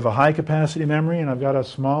GPU, I have a high capacity memory and I've got a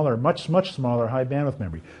smaller, much smaller high bandwidth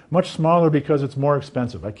memory. Much smaller because it's more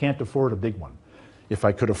expensive. I can't afford a big one. If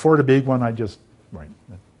I could afford a big one,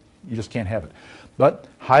 you just can't have it. But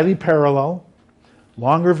highly parallel,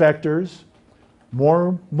 longer vectors,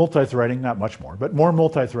 more multi-threading, not much more, but more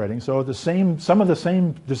multi-threading. So some of the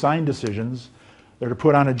same design decisions that are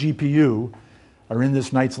put on a GPU are in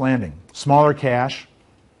this Knight's Landing. Smaller cache.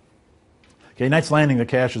 Okay, Knight's Landing, the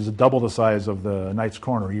cache is double the size of the Knight's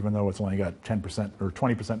Corner, even though it's only got 10% or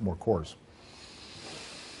 20% more cores.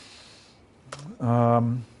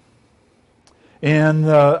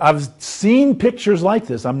 I've seen pictures like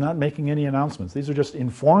this. I'm not making any announcements. These are just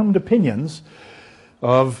informed opinions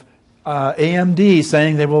of AMD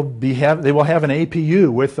saying they will have an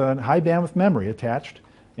APU with a high bandwidth memory attached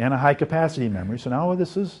and a high capacity memory. So now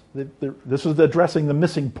this is addressing the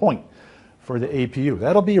missing point for the APU.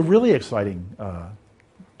 That'll be a really exciting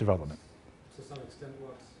development. To some extent,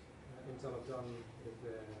 what Intel have done with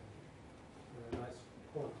their Knight's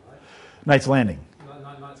Corner, right? Knight's Landing.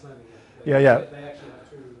 Knight's Landing. Yeah. They actually have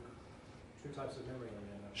two types of memory on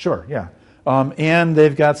there. Sure, yeah. And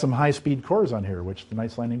they've got some high-speed cores on here, which the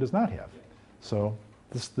Knight's Landing does not have. So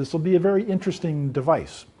this will be a very interesting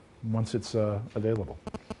device once it's available.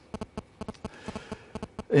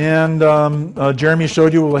 And Jeremy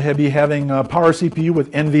showed you we'll be having a power CPU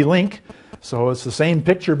with NVLink. So it's the same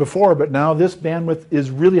picture before, but now this bandwidth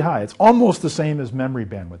is really high. It's almost the same as memory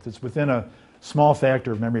bandwidth. It's within a small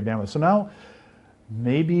factor of memory bandwidth. So now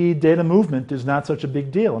maybe data movement is not such a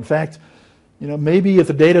big deal. In fact, maybe if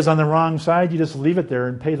the data is on the wrong side, you just leave it there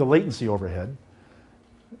and pay the latency overhead,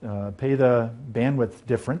 pay the bandwidth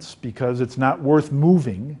difference, because it's not worth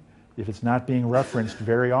moving if it's not being referenced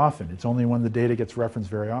very often. It's only when the data gets referenced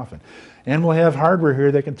very often. And we'll have hardware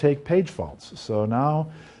here that can take page faults. So now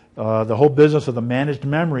the whole business of the managed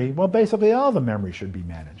memory, well, basically all the memory should be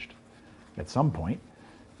managed at some point.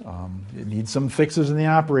 It needs some fixes in the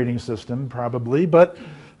operating system, probably, but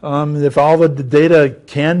if all the data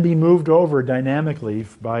can be moved over dynamically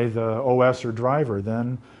by the OS or driver,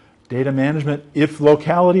 then data management, if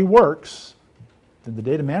locality works, then the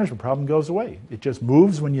data management problem goes away. It just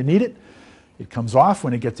moves when you need it. It comes off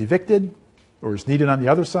when it gets evicted or is needed on the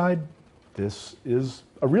other side. This is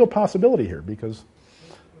a real possibility here because...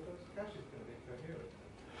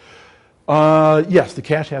 yes, the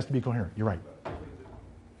cache has to be coherent. You're right.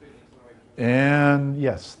 And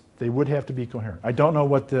yes, they would have to be coherent. I don't know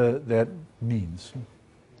what that means.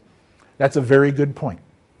 That's a very good point.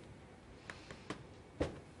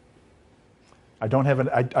 I don't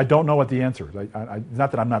know what the answer is. Not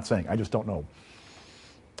that I'm not saying. I just don't know.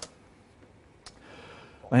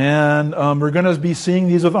 And we're going to be seeing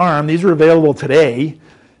these with ARM. These are available today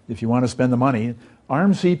if you want to spend the money.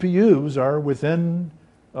 ARM CPUs are within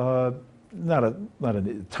not a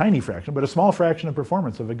tiny fraction, but a small fraction of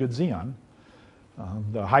performance of a good Xeon.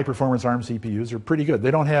 The high-performance ARM CPUs are pretty good. They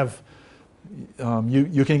don't have...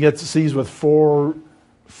 you can get Cs with four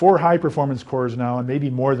high-performance cores now, and maybe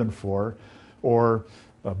more than 4, or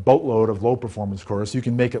a boatload of low-performance cores. You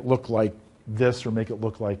can make it look like this or make it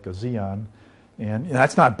look like a Xeon, and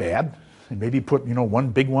that's not bad. And maybe put one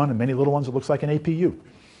big one and many little ones that looks like an APU.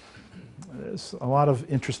 There's a lot of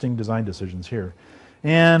interesting design decisions here.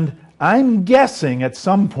 And I'm guessing at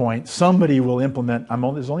some point somebody will implement,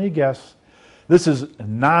 there's only a guess, this is a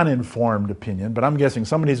non-informed opinion, but I'm guessing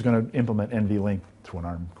somebody's going to implement NVLink to an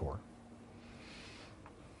ARM core.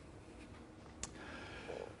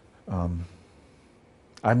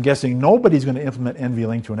 I'm guessing nobody's going to implement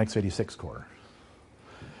NVLink to an x86 core.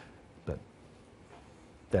 But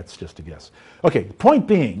that's just a guess. Okay, point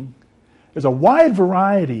being, there's a wide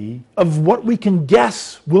variety of what we can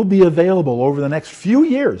guess will be available over the next few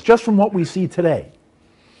years, just from what we see today.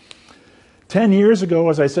 10 years ago,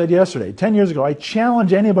 as I said yesterday, 10 years ago, I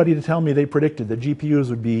challenge anybody to tell me they predicted that GPUs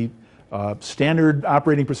would be standard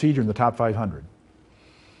operating procedure in the top 500.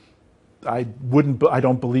 I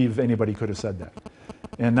don't believe anybody could have said that.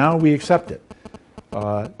 And now we accept it.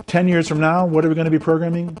 10 years from now, what are we going to be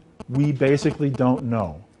programming? We basically don't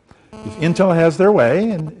know. If Intel has their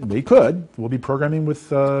way, and they could, we'll be programming with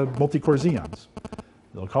multicore Xeons.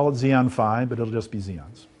 They'll call it Xeon Phi, but it'll just be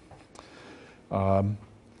Xeons. And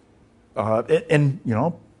you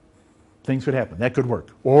know, things could happen. That could work.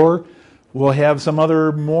 Or we'll have some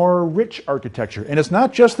other more rich architecture. And it's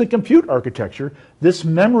not just the compute architecture. This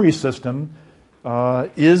memory system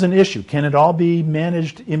is an issue. Can it all be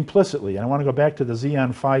managed implicitly? I want to go back to the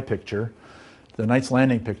Xeon Phi picture, the Knights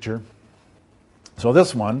Landing picture. So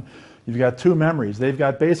this one, you've got two memories. They've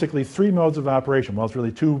got basically three modes of operation. Well, it's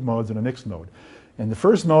really two modes and a mixed mode. And the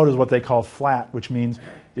first mode is what they call flat, which means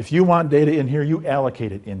if you want data in here, you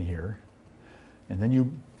allocate it in here. And then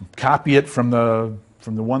you copy it from the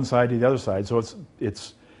one side to the other side. So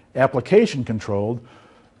it's application controlled.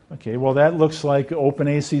 Okay, well, that looks like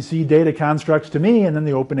OpenACC data constructs to me, and then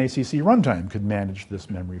the OpenACC runtime could manage this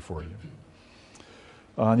memory for you.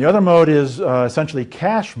 The other mode is essentially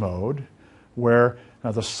cache mode, where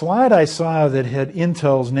the slide I saw that had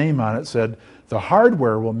Intel's name on it said the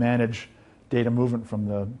hardware will manage data movement from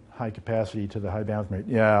the high capacity to the high bandwidth rate.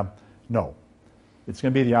 Yeah, no. It's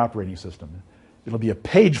going to be the operating system. It'll be a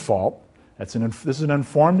page fault. This is an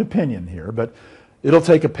informed opinion here, but it'll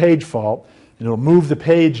take a page fault, and it'll move the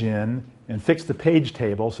page in and fix the page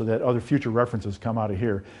table so that other future references come out of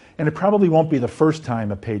here. And it probably won't be the first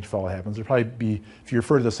time a page fault happens. It'll probably be, if you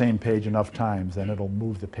refer to the same page enough times, then it'll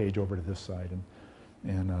move the page over to this side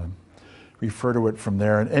and refer to it from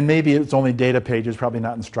there. And maybe it's only data pages, probably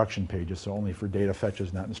not instruction pages, so only for data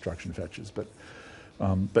fetches, not instruction fetches.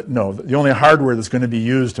 But no, the only hardware that's going to be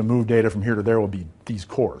used to move data from here to there will be these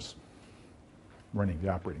cores running the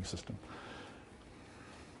operating system.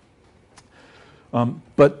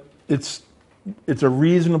 But it's a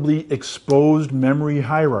reasonably exposed memory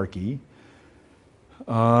hierarchy,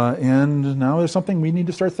 and now there's something we need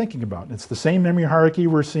to start thinking about. It's the same memory hierarchy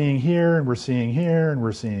we're seeing here, and we're seeing here, and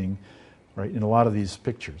we're seeing right in a lot of these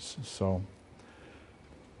pictures. So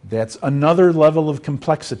that's another level of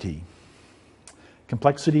complexity.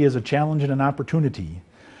 Complexity is a challenge and an opportunity.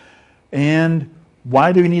 And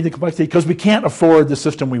why do we need the complexity? Because we can't afford the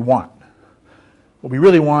system we want. What we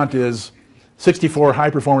really want is 64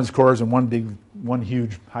 high-performance cores and one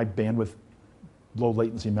huge high-bandwidth,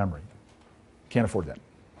 low-latency memory. Can't afford that.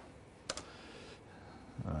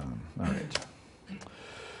 All right.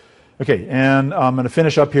 Okay, and I'm going to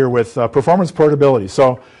finish up here with performance portability.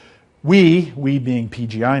 So we being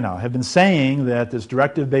PGI now, have been saying that this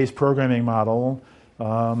directive-based programming model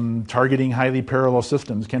targeting highly parallel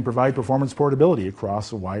systems can provide performance portability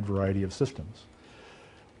across a wide variety of systems.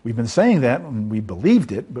 We've been saying that, and we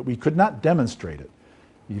believed it, but we could not demonstrate it.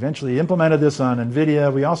 We eventually implemented this on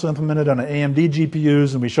NVIDIA. We also implemented it on AMD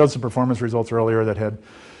GPUs, and we showed some performance results earlier that had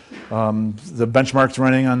the benchmarks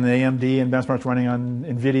running on the AMD and benchmarks running on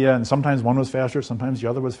NVIDIA, and sometimes one was faster, sometimes the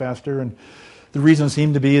other was faster. And the reason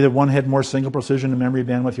seemed to be that one had more single precision and memory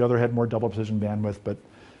bandwidth, the other had more double precision bandwidth, but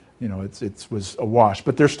you know, it was a wash.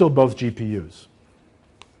 But they're still both GPUs.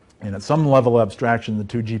 And at some level of abstraction, the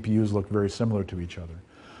two GPUs look very similar to each other.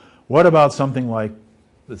 What about something like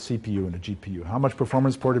the CPU and the GPU? How much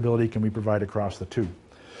performance portability can we provide across the two?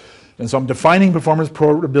 And so I'm defining performance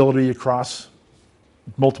portability across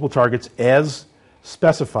multiple targets as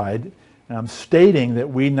specified, and I'm stating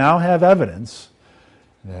that we now have evidence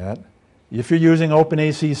that if you're using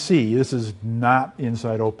OpenACC, this is not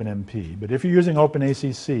inside OpenMP, but if you're using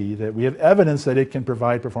OpenACC, that we have evidence that it can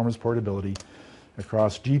provide performance portability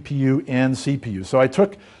across GPU and CPU. So I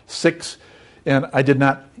took 6, and I did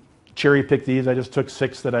not cherry pick these, I just took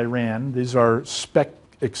 6 that I ran. These are spec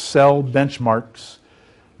Excel benchmarks,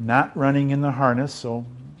 not running in the harness, so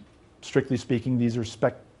strictly speaking, these are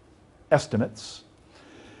spec estimates.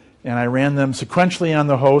 And I ran them sequentially on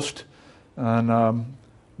the host. On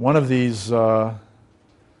one of these, I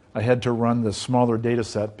had to run the smaller data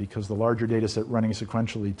set because the larger data set running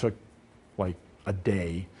sequentially took like a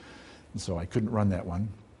day, and so I couldn't run that one.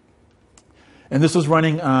 And this was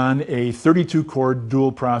running on a 32-core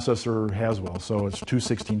dual processor Haswell, so it's two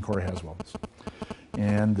 16-core Haswells.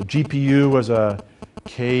 And the GPU was a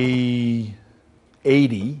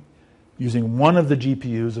K80, using one of the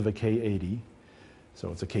GPUs of a K80,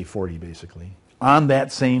 so it's a K40 basically, on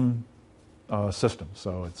that same system.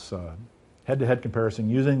 So it's head-to-head comparison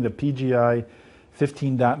using the PGI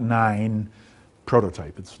 15.9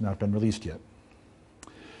 prototype. It's not been released yet.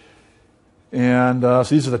 And so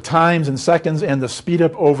these are the times and seconds and the speed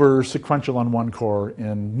up over sequential on one core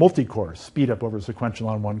and multi-core speed up over sequential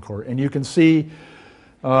on one core. And you can see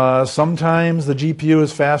sometimes the GPU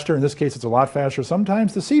is faster. In this case, it's a lot faster.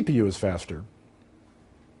 Sometimes the CPU is faster.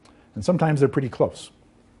 And sometimes they're pretty close.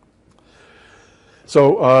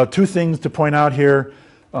 So two things to point out here.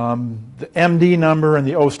 The MD number and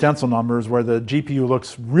the O stencil numbers, where the GPU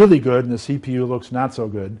looks really good and the CPU looks not so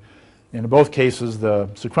good. In both cases, the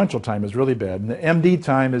sequential time is really bad. And the MD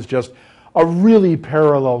time is just a really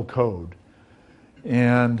parallel code.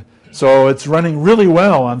 And so it's running really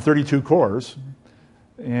well on 32 cores.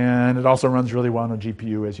 And it also runs really well on a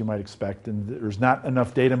GPU, as you might expect. And there's not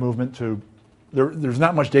enough data movement there's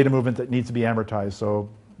not much data movement that needs to be amortized. So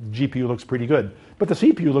the GPU looks pretty good. But the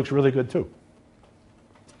CPU looks really good too.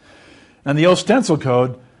 And the O stencil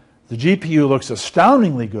code, the GPU looks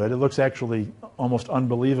astoundingly good. It looks actually almost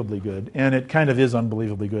unbelievably good. And it kind of is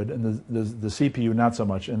unbelievably good. And the CPU, not so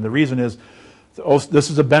much. And the reason is, this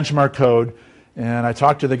is a benchmark code. And I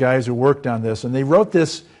talked to the guys who worked on this. And they wrote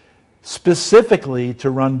this specifically to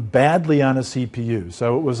run badly on a CPU.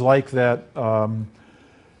 So it was like that,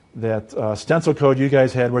 stencil code you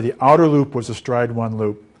guys had where the outer loop was a stride 1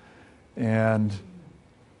 loop. And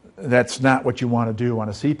that's not what you want to do on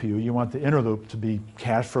a CPU. You want the inner loop to be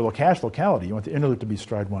cache locality. You want the inner loop to be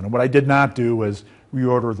stride 1. And what I did not do was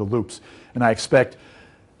reorder the loops. And I expect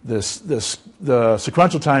the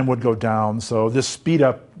sequential time would go down, so this speed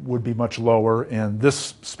up would be much lower, and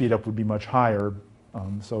this speed up would be much higher.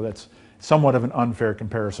 So that's somewhat of an unfair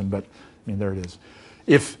comparison, but I mean, there it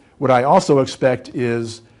is. What I also expect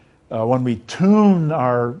is when we tune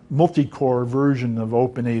our multi-core version of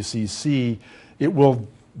OpenACC, it will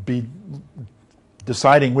be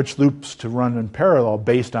deciding which loops to run in parallel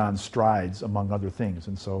based on strides, among other things.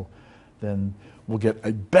 And so then we'll get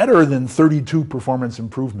a better than 32 performance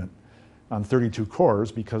improvement on 32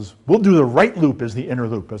 cores, because we'll do the right loop as the inner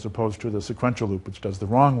loop as opposed to the sequential loop, which does the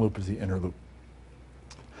wrong loop as the inner loop.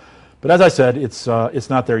 But as I said, it's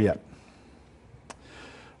not there yet.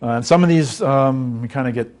 And some of these, we kind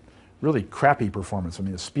of get really crappy performance. I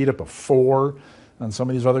mean, a speed up of 4 on some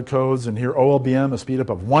of these other codes, and here OLBM, a speed up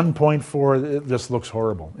of 1.4, it just looks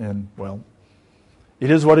horrible. And, well,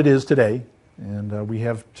 it is what it is today, and we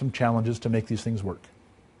have some challenges to make these things work.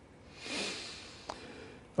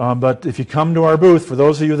 But if you come to our booth, for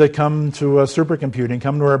those of you that come to supercomputing,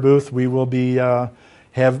 come to our booth, we will be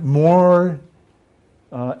have more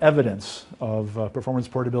evidence of performance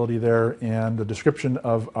portability there, and a description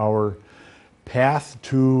of our path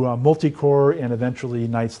to multi-core and eventually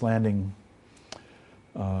Knight's Landing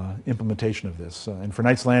implementation of this. And for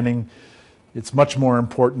Knight's Landing, it's much more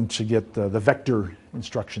important to get the vector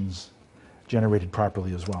instructions generated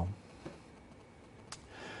properly as well.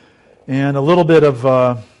 And a little bit of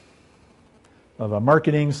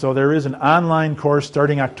marketing. So there is an online course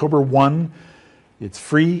starting October 1. It's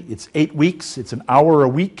free. It's 8 weeks. It's an hour a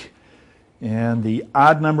week. And the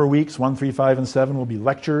odd number weeks, 1, 3, 5, and 7, will be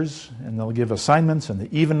lectures, and they'll give assignments. And the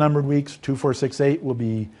even numbered weeks, 2, 4, 6, 8, will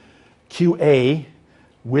be QA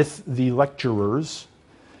with the lecturers.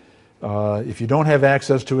 If you don't have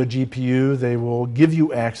access to a GPU, they will give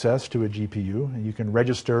you access to a GPU, and you can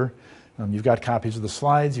register. You've got copies of the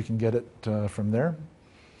slides. You can get it from there.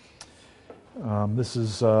 This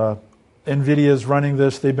is NVIDIA is running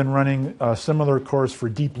this. They've been running a similar course for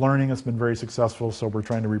deep learning. It's been very successful, so we're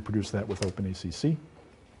trying to reproduce that with OpenACC.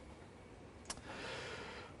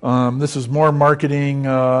 This is more marketing,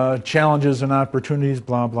 challenges and opportunities,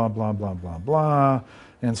 blah, blah, blah, blah, blah, blah,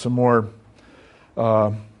 and some more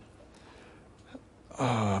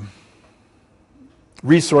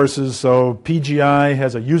resources. So PGI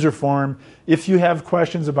has a user forum. If you have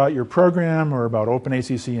questions about your program or about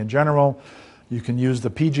OpenACC in general, you can use the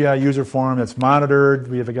PGI user forum. That's monitored.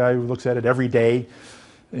 We have a guy who looks at it every day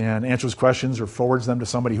and answers questions or forwards them to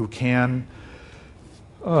somebody who can.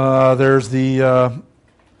 There's the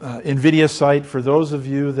NVIDIA site. For those of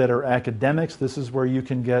you that are academics, this is where you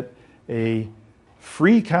can get a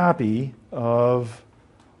free copy of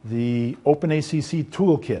the OpenACC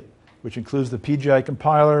toolkit, which includes the PGI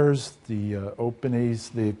compilers, the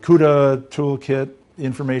the CUDA toolkit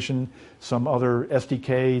information, some other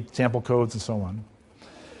SDK, sample codes, and so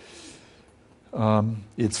on.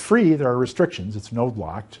 It's free. There are restrictions. It's node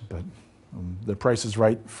locked, but the price is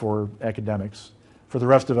right for academics. For the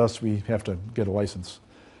rest of us, we have to get a license.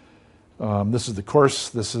 This is the course.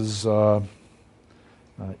 This is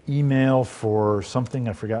email for something.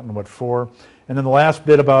 I've forgotten what for. And then the last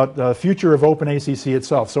bit about the future of OpenACC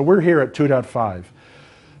itself. So we're here at 2.5.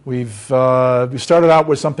 We started out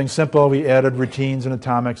with something simple. We added routines and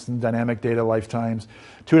atomics and dynamic data lifetimes.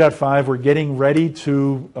 2.5, we're getting ready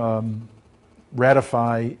to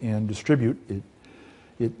ratify and distribute.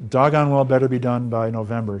 It doggone well better be done by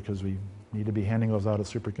November, because we need to be handing those out at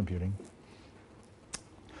supercomputing.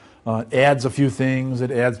 Adds a few things.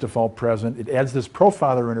 It adds default present. It adds this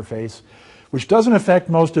profiler interface, which doesn't affect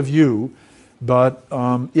most of you, but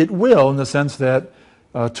it will in the sense that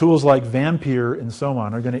tools like Vampire and so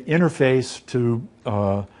on are going to interface to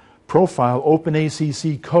profile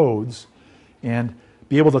OpenACC codes and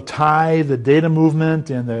be able to tie the data movement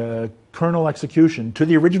and the kernel execution to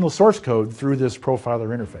the original source code through this profiler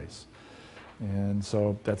interface. And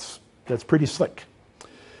so that's pretty slick.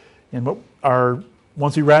 And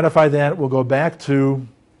once we ratify that, we'll go back to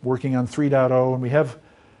working on 3.0, and we have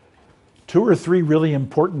 2 or 3 really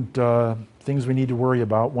important things we need to worry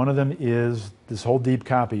about. One of them is this whole deep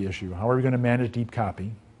copy issue. How are we going to manage deep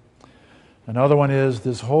copy? Another one is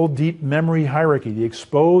this whole deep memory hierarchy, the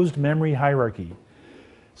exposed memory hierarchy.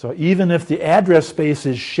 So even if the address space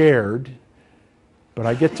is shared, but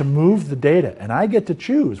I get to move the data, and I get to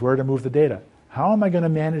choose where to move the data, how am I going to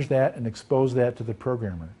manage that and expose that to the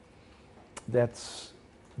programmer? That's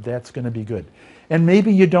going to be good. And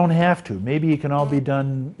maybe you don't have to. Maybe it can all be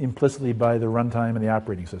done implicitly by the runtime and the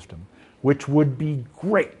operating system, which would be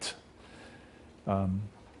great.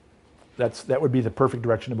 That would be the perfect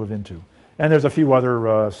direction to move into. And there's a few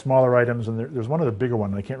other smaller items, and there's one other bigger one,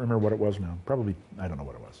 and I can't remember what it was now. Probably, I don't know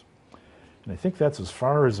what it was. And I think that's as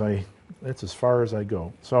far as I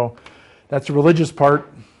go. So that's the religious part.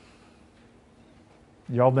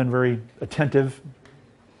 You all been very attentive.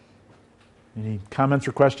 Any comments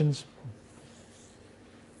or questions?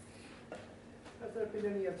 Has there been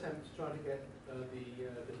any attempt to try to get the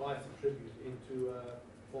device attribute into a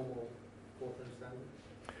formal Fortran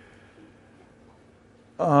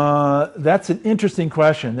standard? That's an interesting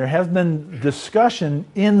question. There has been discussion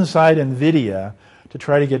inside NVIDIA to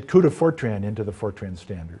try to get CUDA Fortran into the Fortran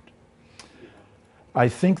standard. I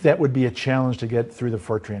think that would be a challenge to get through the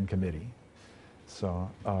Fortran committee. So,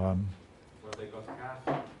 they got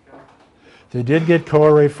CAS. They did get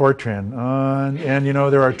co-array Fortran, and you know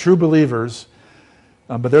there are true believers,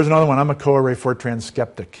 but there's another one. I'm a co-array Fortran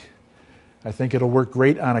skeptic. I think it'll work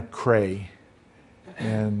great on a Cray,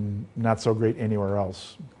 and not so great anywhere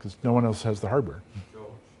else because no one else has the hardware.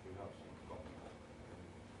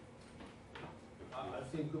 I've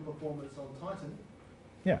seen good performance on Titan.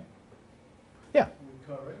 Yeah. With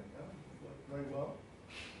co-array, worked very well,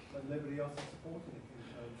 and nobody else is supporting it in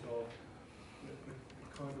terms of the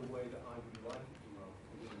kind of way that I would like it to run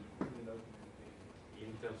within OpenACC.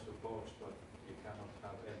 Intel supports, but you cannot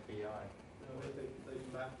have NVIDIA. No, they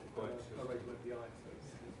mapped it co-array to NVIDIA, so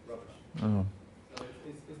it's rubbish. Oh. So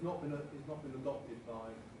it's not been adopted by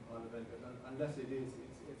the vendor, unless it is,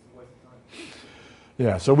 it's a waste of time.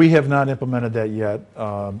 Yeah, so we have not implemented that yet.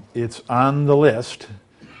 It's on the list,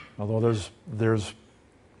 although there's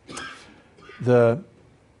the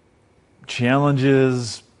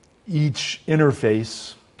challenges. Each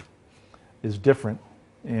interface is different,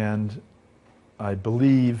 and I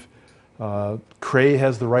believe Cray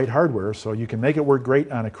has the right hardware, so you can make it work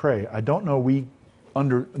great on a Cray. I don't know we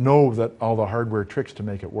know that all the hardware tricks to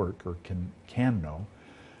make it work, or can know.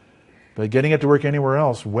 But getting it to work anywhere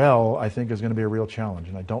else, I think is going to be a real challenge,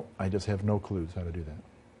 and I just have no clues how to do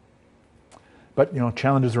that. But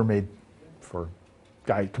challenges are made for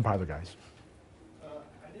compiler guys.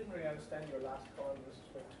 I didn't really understand your last comment with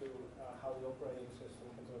respect to how the operating system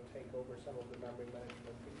can sort of take over some of the memory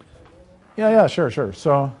management features. Yeah, sure.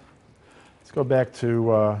 So let's go back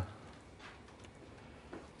to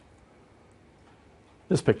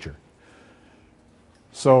this picture.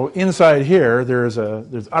 So inside here, there's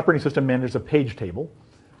operating system manages a page table,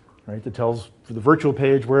 right, that tells for the virtual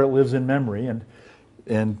page where it lives in memory, and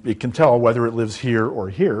it can tell whether it lives here or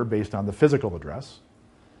here based on the physical address,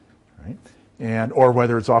 right, or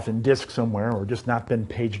whether it's off in disk somewhere or just not been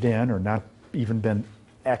paged in or not even been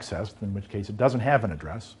accessed, in which case it doesn't have an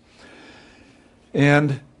address.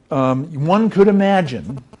 And one could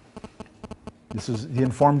imagine, this is the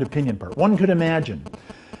informed opinion part, one could imagine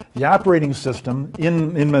the operating system,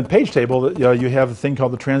 in the page table, you have a thing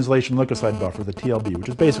called the translation look-aside buffer, the TLB, which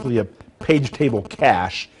is basically a page table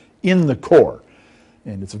cache in the core.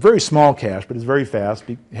 And it's a very small cache, but it's very fast.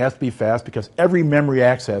 It has to be fast because every memory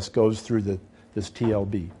access goes through this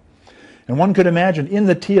TLB. And one could imagine in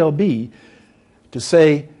the TLB to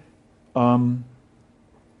say,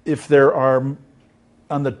 if there are,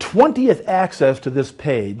 on the 20th access to this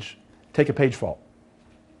page, take a page fault.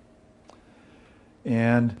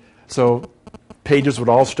 And so pages would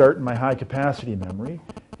all start in my high capacity memory,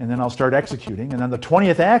 and then I'll start executing. And then the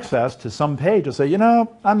 20th access to some page will say,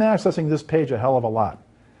 I'm accessing this page a hell of a lot.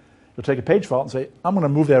 You'll take a page fault and say, I'm going to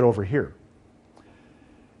move that over here.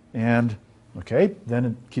 And, okay, then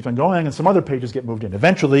it keeps on going, and some other pages get moved in.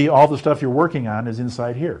 Eventually, all the stuff you're working on is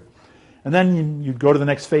inside here. And then you go to the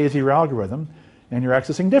next phase of your algorithm, and you're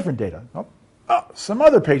accessing different data. Oh, some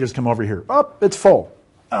other pages come over here. Oh, it's full.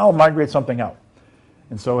 I'll migrate something out.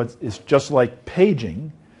 And so it's just like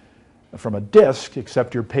paging from a disk,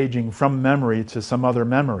 except you're paging from memory to some other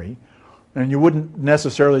memory. And you wouldn't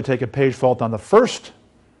necessarily take a page fault on the first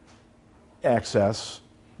access,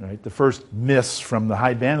 right, the first miss from the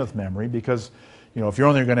high bandwidth memory, because if you're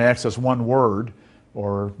only going to access one word,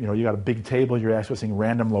 or you got a big table, you're accessing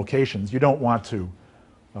random locations, you don't want to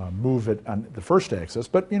move it on the first access,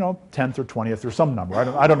 but 10th or 20th or some number.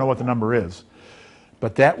 I don't know what the number is,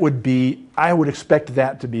 but that would be, I would expect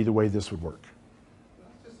that to be the way this would work.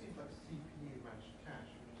 That just seems like CPU matched cache,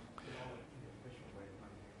 which is the efficient way of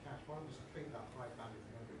managing cache. Why don't we just treat that high bandwidth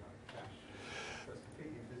memory like cache? So it's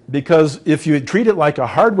completely invisible. Because if you treat it like a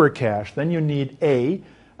hardware cache, then you need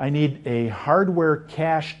I need a hardware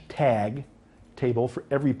cache tag table for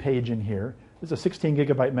every page in here. This is a 16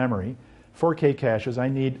 gigabyte memory, 4K caches. I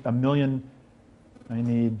need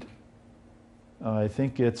I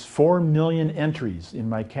think it's 4 million entries in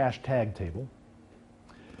my cache tag table.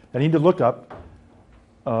 I need to look up,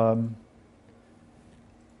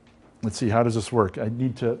 let's see, how does this work? I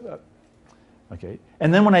need to, okay.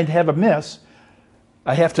 And then when I have a miss,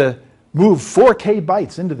 I have to move 4K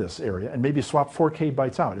bytes into this area and maybe swap 4K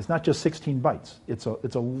bytes out. It's not just 16 bytes. It's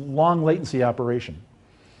a long latency operation.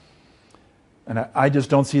 And I just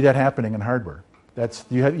don't see that happening in hardware.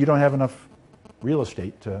 You don't have enough real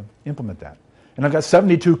estate to implement that. And I've got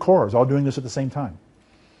 72 cores all doing this at the same time.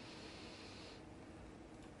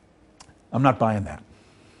 I'm not buying that.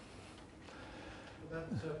 But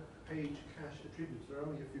that page cache attributes are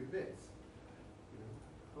only a few bits.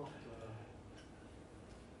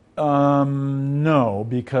 No,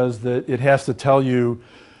 because it has to tell you,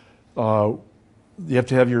 you have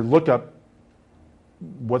to have your lookup,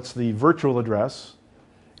 what's the virtual address,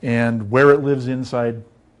 and where it lives inside.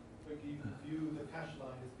 But you view the cache line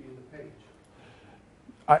as being the page.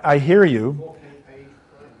 I hear you. 4K page,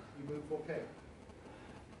 right? You move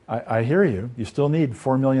 4K. I hear you. You still need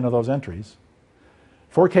 4 million of those entries.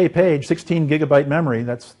 4K page, 16 gigabyte memory,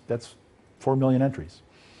 that's 4 million entries.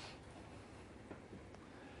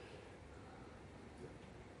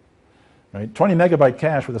 Right? 20 megabyte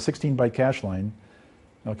cache with a 16 byte cache line,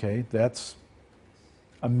 okay, that's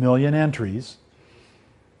 1 million entries.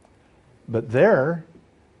 But there,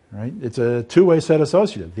 right, it's a two-way set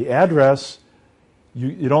associative. The address,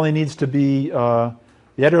 it only needs to be, the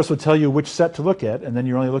address will tell you which set to look at, and then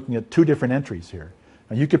you're only looking at 2 different entries here.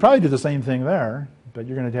 Now, you could probably do the same thing there, but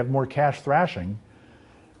you're going to have more cache thrashing,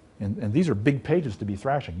 and these are big pages to be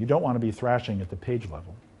thrashing. You don't want to be thrashing at the page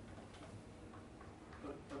level.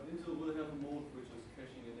 But Intel will have a mode which is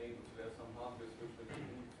caching enabled, so there's some hardware switch that you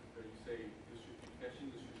say this should be caching,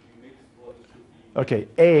 this should be mixed, or this should be...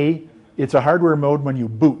 Okay, it's a hardware mode when you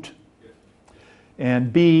boot. Yes.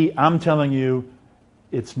 And B, I'm telling you,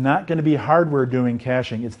 it's not going to be hardware doing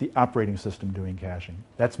caching, it's the operating system doing caching.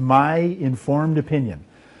 That's my informed opinion.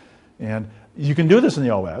 And you can do this in the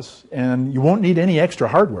OS, and you won't need any extra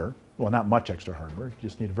hardware. Well, not much extra hardware. You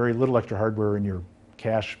just need very little extra hardware in your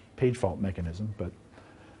cache page fault mechanism, but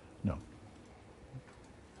no.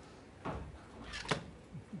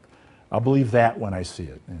 I'll believe that when I see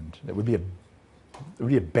it, and it would be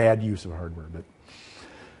a bad use of hardware. But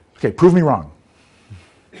okay, prove me wrong.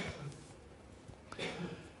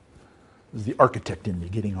 This is the architect in me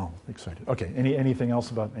getting all excited. Okay, anything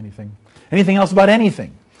else about anything? Anything else about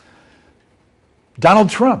anything? Donald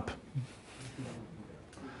Trump.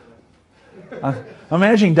 I'm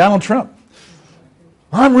imagining Donald Trump.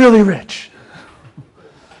 I'm really rich.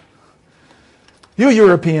 You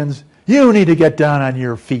Europeans, you need to get down on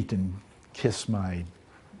your feet and kiss my...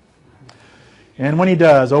 And when he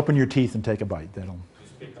does, open your teeth and take a bite. That'll... You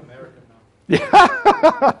speak American now.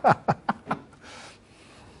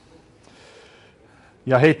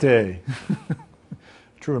 Yeah. Yahete.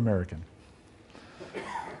 True American. Thank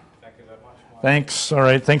you very much, Mark. Thanks. All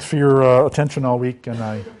right. Thanks for your attention all week. And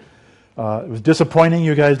it was disappointing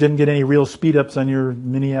you guys didn't get any real speed ups on your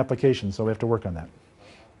mini application, so we have to work on that.